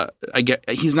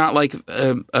he's not like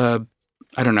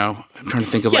I don't know. I'm trying to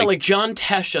think of like John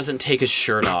Tesh doesn't take his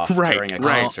shirt off during a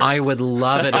concert. I would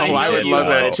love it. I would love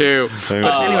that too.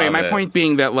 But anyway, my point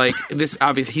being that this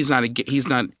obviously he's not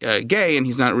gay, and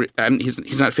he's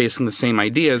not facing the same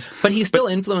ideas. But he's still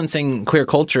influencing queer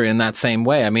culture in that same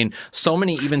way. I mean, so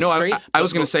many straight. I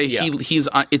was going to say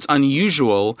it's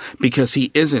unusual because he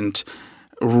isn't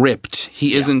ripped.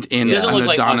 He isn't in He doesn't an look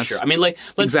like Adonis. Usher. I mean, like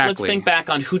let's think back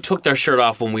on who took their shirt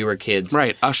off when we were kids.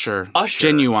 Right, Usher,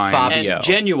 Genuine, Fabio. And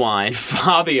Genuine,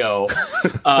 Fabio.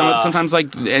 Sometimes like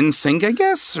NSYNC, I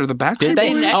guess, or the Backstreet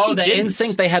Boys. Oh, the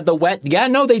NSYNC. They had the wet. Yeah,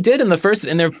 no, they did in their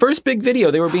first big video.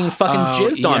 They were being fucking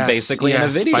jizzed on basically in a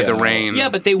video by the rain. Yeah,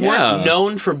 but they weren't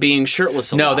known for being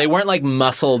shirtless. No, they weren't like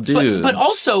muscle dudes. But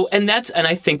also, and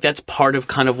I think that's part of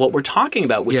kind of what we're talking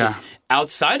about, which is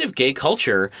outside of gay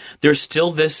culture, there's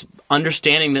still this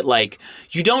understanding that like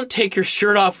you don't take your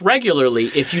shirt off regularly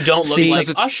if you don't look like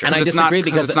Usher. And I disagree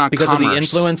because of the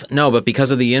influence. No, but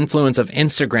because of the influence of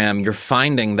Instagram, you're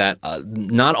finding that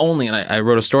not only, and I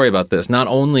wrote a story about this, not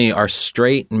only are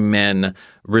straight men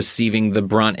receiving the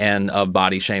brunt end of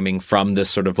body shaming from this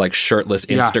sort of like shirtless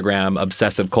Instagram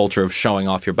obsessive culture of showing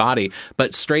off your body,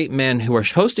 but straight men who are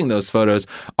posting those photos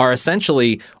are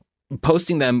essentially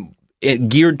posting them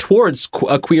geared towards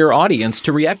a queer audience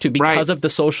to react to because of the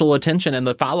social attention and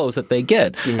the follows that they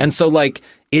get. And so like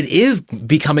it is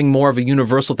becoming more of a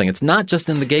universal thing. It's not just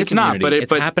in the gay community.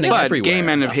 It's happening everywhere. Gay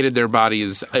men have hated their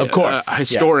bodies, of course,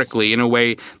 historically, in a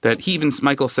way that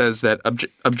Michael says that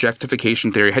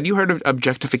objectification theory. Had you heard of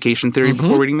objectification theory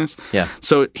before reading this? Yeah.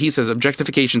 So he says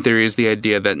objectification theory is the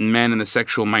idea that men in the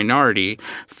sexual minority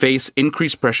face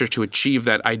increased pressure to achieve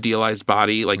that idealized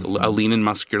body, like a lean and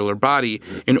muscular body,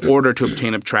 in order to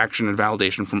obtain attraction and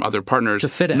validation from other partners. To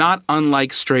fit in. Not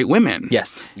unlike straight women.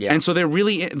 Yes. Yeah. And so they're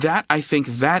really I think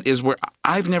that is where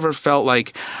I've never felt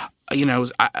like,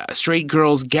 straight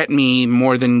girls get me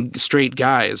more than straight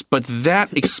guys. But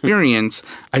that experience,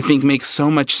 I think, makes so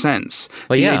much sense.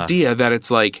 The idea that it's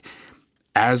like,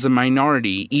 as a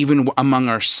minority, even among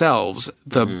ourselves,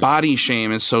 the body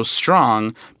shame is so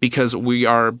strong because we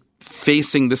are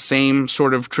facing the same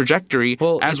sort of trajectory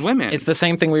as women. It's the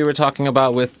same thing we were talking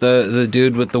about with the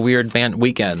dude with the weird band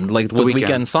Weeknd, like the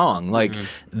Weeknd song. Like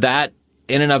that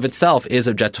in and of itself is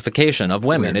objectification of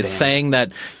women. It's saying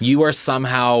that you are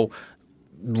somehow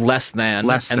less than,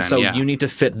 you need to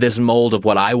fit this mold of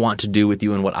what I want to do with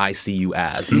you and what I see you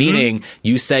as. Meaning,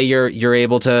 you say you're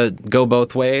able to go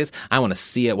both ways. I want to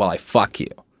see it while I fuck you.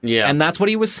 Yeah, and that's what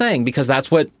he was saying because that's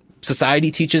what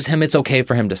society teaches him it's okay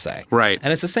for him to say. Right,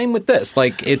 and it's the same with this.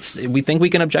 Like we think we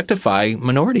can objectify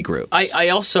minority groups. I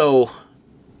also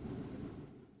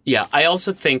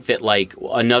think that like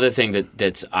another thing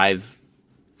that I've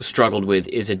struggled with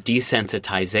is a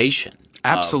desensitization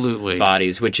absolutely of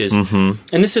bodies, which is and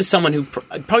this is someone who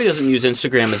probably doesn't use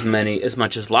Instagram as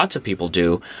much as lots of people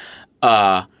do.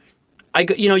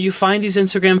 You find these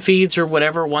Instagram feeds or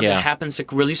whatever one that happens to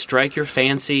really strike your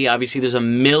fancy. Obviously there's a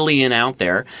million out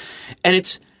there, and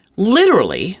it's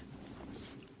literally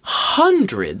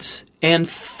hundreds and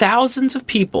thousands of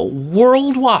people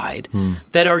worldwide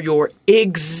that are your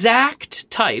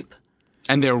exact type,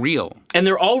 and they're real, and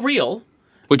they're all real.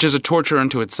 Which is a torture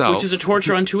unto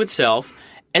itself.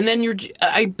 And then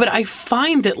but I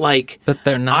find that like, but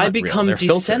they're not. I become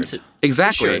desensitized.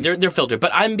 Exactly, sure, they're filtered.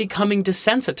 But I'm becoming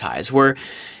desensitized, where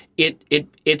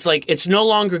it's like it's no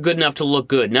longer good enough to look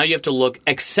good. Now you have to look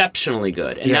exceptionally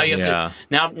good, and now you have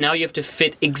to now you have to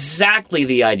fit exactly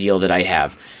the ideal that I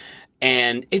have.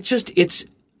 And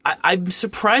I'm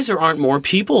surprised there aren't more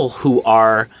people who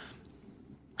are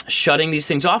shutting these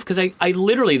things off, because I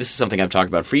literally, this is something I've talked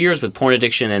about for years with porn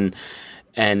addiction,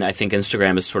 and I think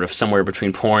Instagram is sort of somewhere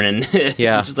between porn and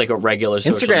just like a regular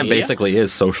social media. Instagram basically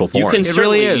is social porn. You can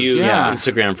certainly use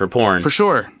Instagram for porn. For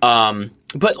sure.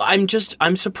 But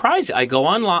I'm surprised. I go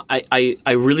online,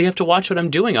 I really have to watch what I'm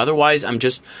doing. Otherwise, I'm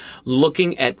just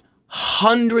looking at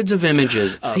hundreds of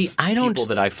images of people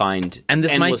that I find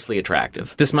endlessly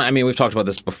attractive. We've talked about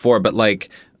this before, but like,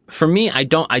 for me, I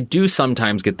do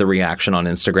sometimes get the reaction on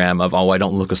Instagram of, I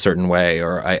don't look a certain way,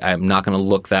 or I'm not going to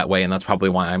look that way, and that's probably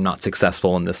why I'm not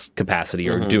successful in this capacity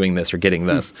or doing this or getting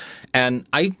this. And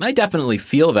I definitely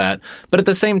feel that. But at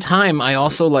the same time, I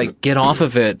also like get off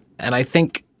of it, and I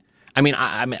think,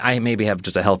 I maybe have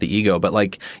just a healthy ego, but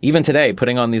like even today,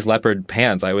 putting on these leopard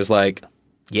pants, I was like,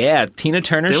 yeah, Tina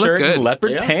Turner shirt and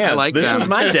leopard pants. I like this them. is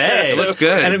my day. It looks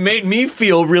good. And it made me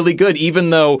feel really good, even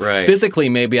though physically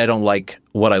maybe I don't like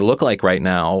what I look like right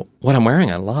now. What I'm wearing,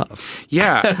 I love.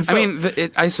 Yeah.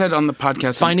 I said on the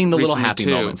podcast, finding the little happy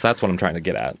moments. That's what I'm trying to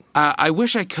get at. I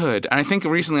wish I could. And I think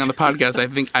recently on the podcast, I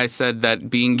think I said that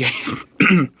being gay...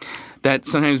 that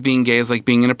sometimes being gay is like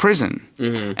being in a prison.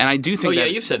 And I do think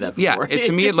you've said that before. Yeah,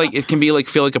 to me, it can be like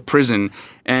feel like a prison.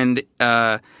 And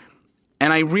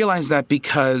I realized that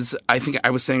because I think I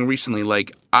was saying recently,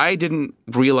 like, I didn't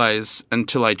realize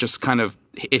until I just kind of,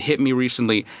 it hit me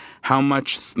recently how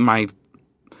much my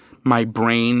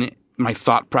brain, my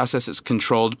thought process is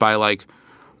controlled by like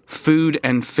food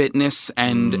and fitness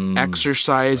and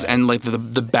exercise and like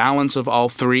the balance of all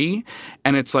three.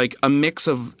 And it's like a mix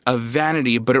of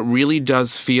vanity, but it really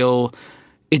does feel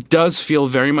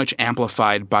very much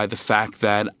amplified by the fact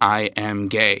that I am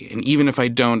gay. And even if I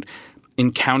don't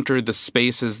encounter the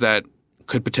spaces that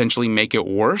could potentially make it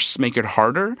worse, make it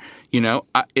harder,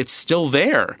 it's still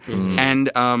there. And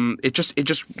it just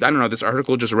I don't know, this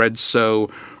article just read so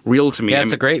real to me. Yeah,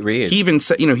 it's a great read. He even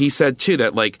said, he said too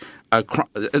that like a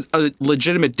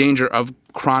legitimate danger of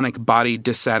chronic body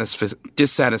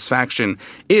dissatisfaction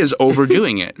is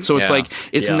overdoing it. So it's like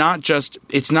it's not just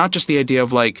the idea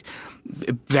of like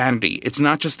vanity. It's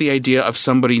not just the idea of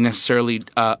somebody necessarily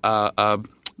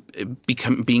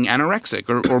being anorexic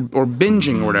or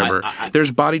binging or whatever.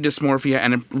 There's body dysmorphia,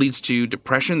 and it leads to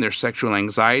depression. There's sexual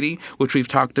anxiety, which we've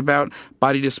talked about.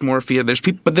 Body dysmorphia. There's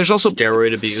people, but there's also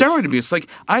steroid abuse. Like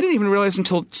I didn't even realize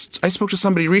until I spoke to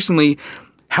somebody recently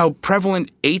how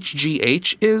prevalent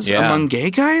HGH is among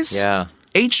gay guys. Yeah.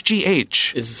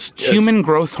 HGH is human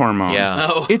growth hormone. Yeah.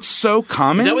 Oh. It's so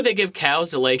common. Is that what they give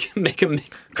cows to like make them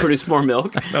produce more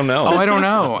milk? I don't know. Oh, I don't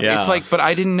know. Yeah. It's like, but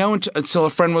I didn't know until a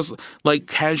friend was like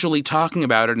casually talking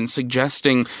about it and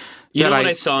suggesting You that know what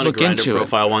I saw in a Grindr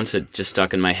profile once that just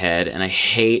stuck in my head, and I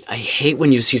hate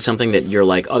when you see something that you're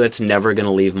like, oh, that's never going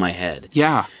to leave my head.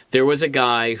 Yeah. There was a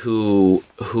guy who,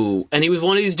 and he was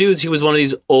one of these dudes. He was one of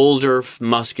these older,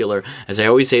 muscular, as I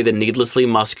always say, the needlessly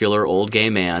muscular old gay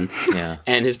man. Yeah.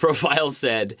 And his profile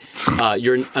said,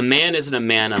 a man isn't a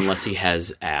man unless he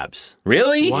has abs.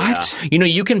 Really? What? Yeah.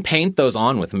 You can paint those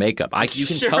on with makeup. You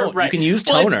can Right. You can use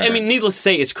well, toner. needless to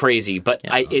say, it's crazy, but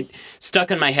it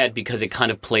stuck in my head because it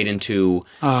kind of played into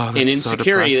an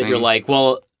insecurity that you're like,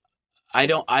 well,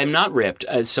 I'm not ripped,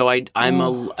 so I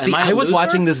was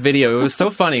watching this video. It was so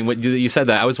funny when you said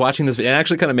that. I was watching this video. It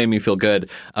actually kind of made me feel good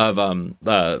of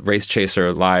Race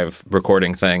Chaser live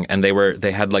recording thing, and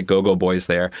they had like Go-Go Boys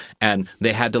there, and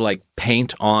they had to like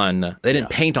paint on. They didn't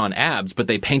paint on abs, but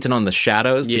they painted on the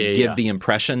shadows to give the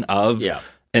impression of. Yeah.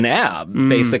 An ab,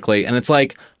 basically. And it's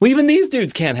like, well, even these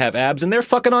dudes can't have abs, and they're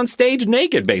fucking on stage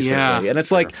naked, basically. Yeah. And it's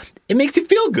like, it makes you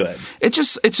feel good.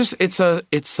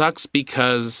 It sucks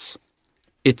because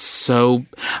it's so,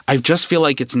 I just feel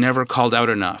like it's never called out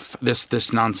enough,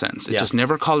 this nonsense. It's just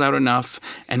never called out enough,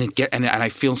 and and I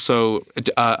feel so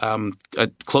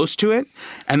close to it.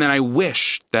 And then I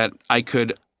wish that I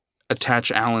could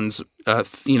attach Alan's,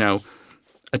 ability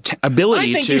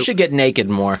I think you should get naked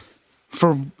more.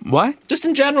 For what? Just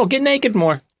in general, get naked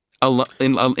more.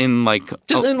 In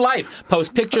life.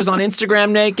 Post pictures on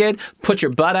Instagram naked. Put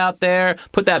your butt out there.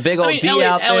 Put that big old D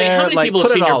out there. How many people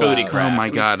have seen your booty crack? Oh my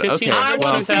God! Okay, I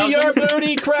want to see your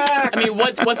booty crack. I mean,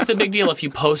 what's the big deal if you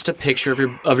post a picture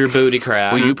of your booty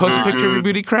crack? Will you post a picture of your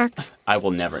booty crack? I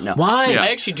will never. No. Why? I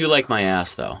actually do like my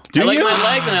ass though. I like my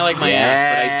legs and I like my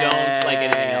ass, but I don't like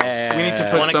anything else. We need to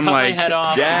put some like head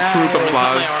off, group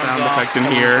applause sound effect in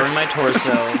here. Burn my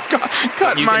torso.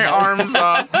 Cut my arms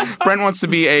off. Brent wants to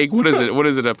be a what is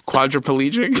it? A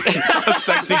quadriplegic? A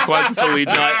sexy quadriplegic.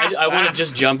 No, I want to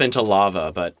just jump into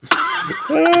lava, but that's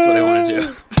what I want to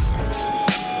do.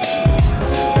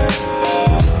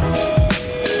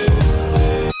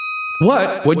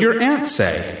 What would your aunt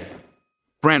say?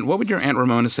 Brent, what would your Aunt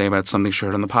Ramona say about something she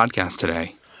heard on the podcast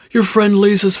today? Your friend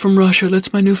Lisa's from Russia.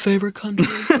 That's my new favorite country.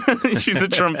 She's a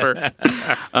Trumper.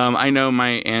 I know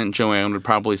my Aunt Joanne would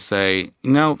probably say,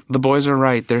 no, the boys are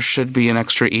right. There should be an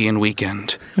extra E in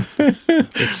weekend.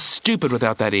 It's stupid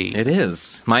without that E. It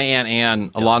is. My Aunt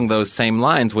Anne, along those same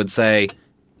lines, would say,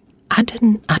 I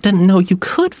didn't know you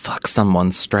could fuck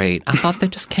someone straight. I thought they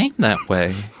just came that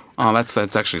way. Oh, that's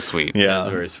actually sweet. Yeah. That's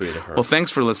very sweet of her. Well, thanks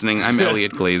for listening. I'm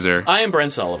Elliot Glazer. I am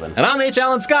Brent Sullivan. And I'm H.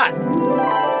 Alan Scott.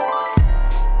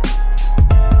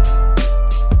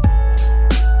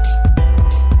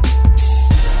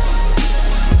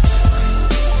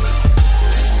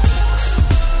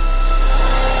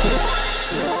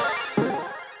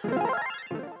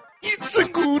 It's a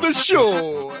good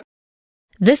show.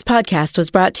 This podcast was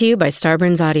brought to you by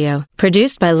Starburns Audio,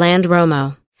 produced by Land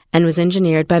Romo, and was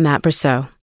engineered by Matt Brousseau.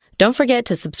 Don't forget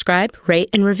to subscribe,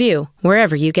 rate, and review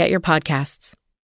wherever you get your podcasts.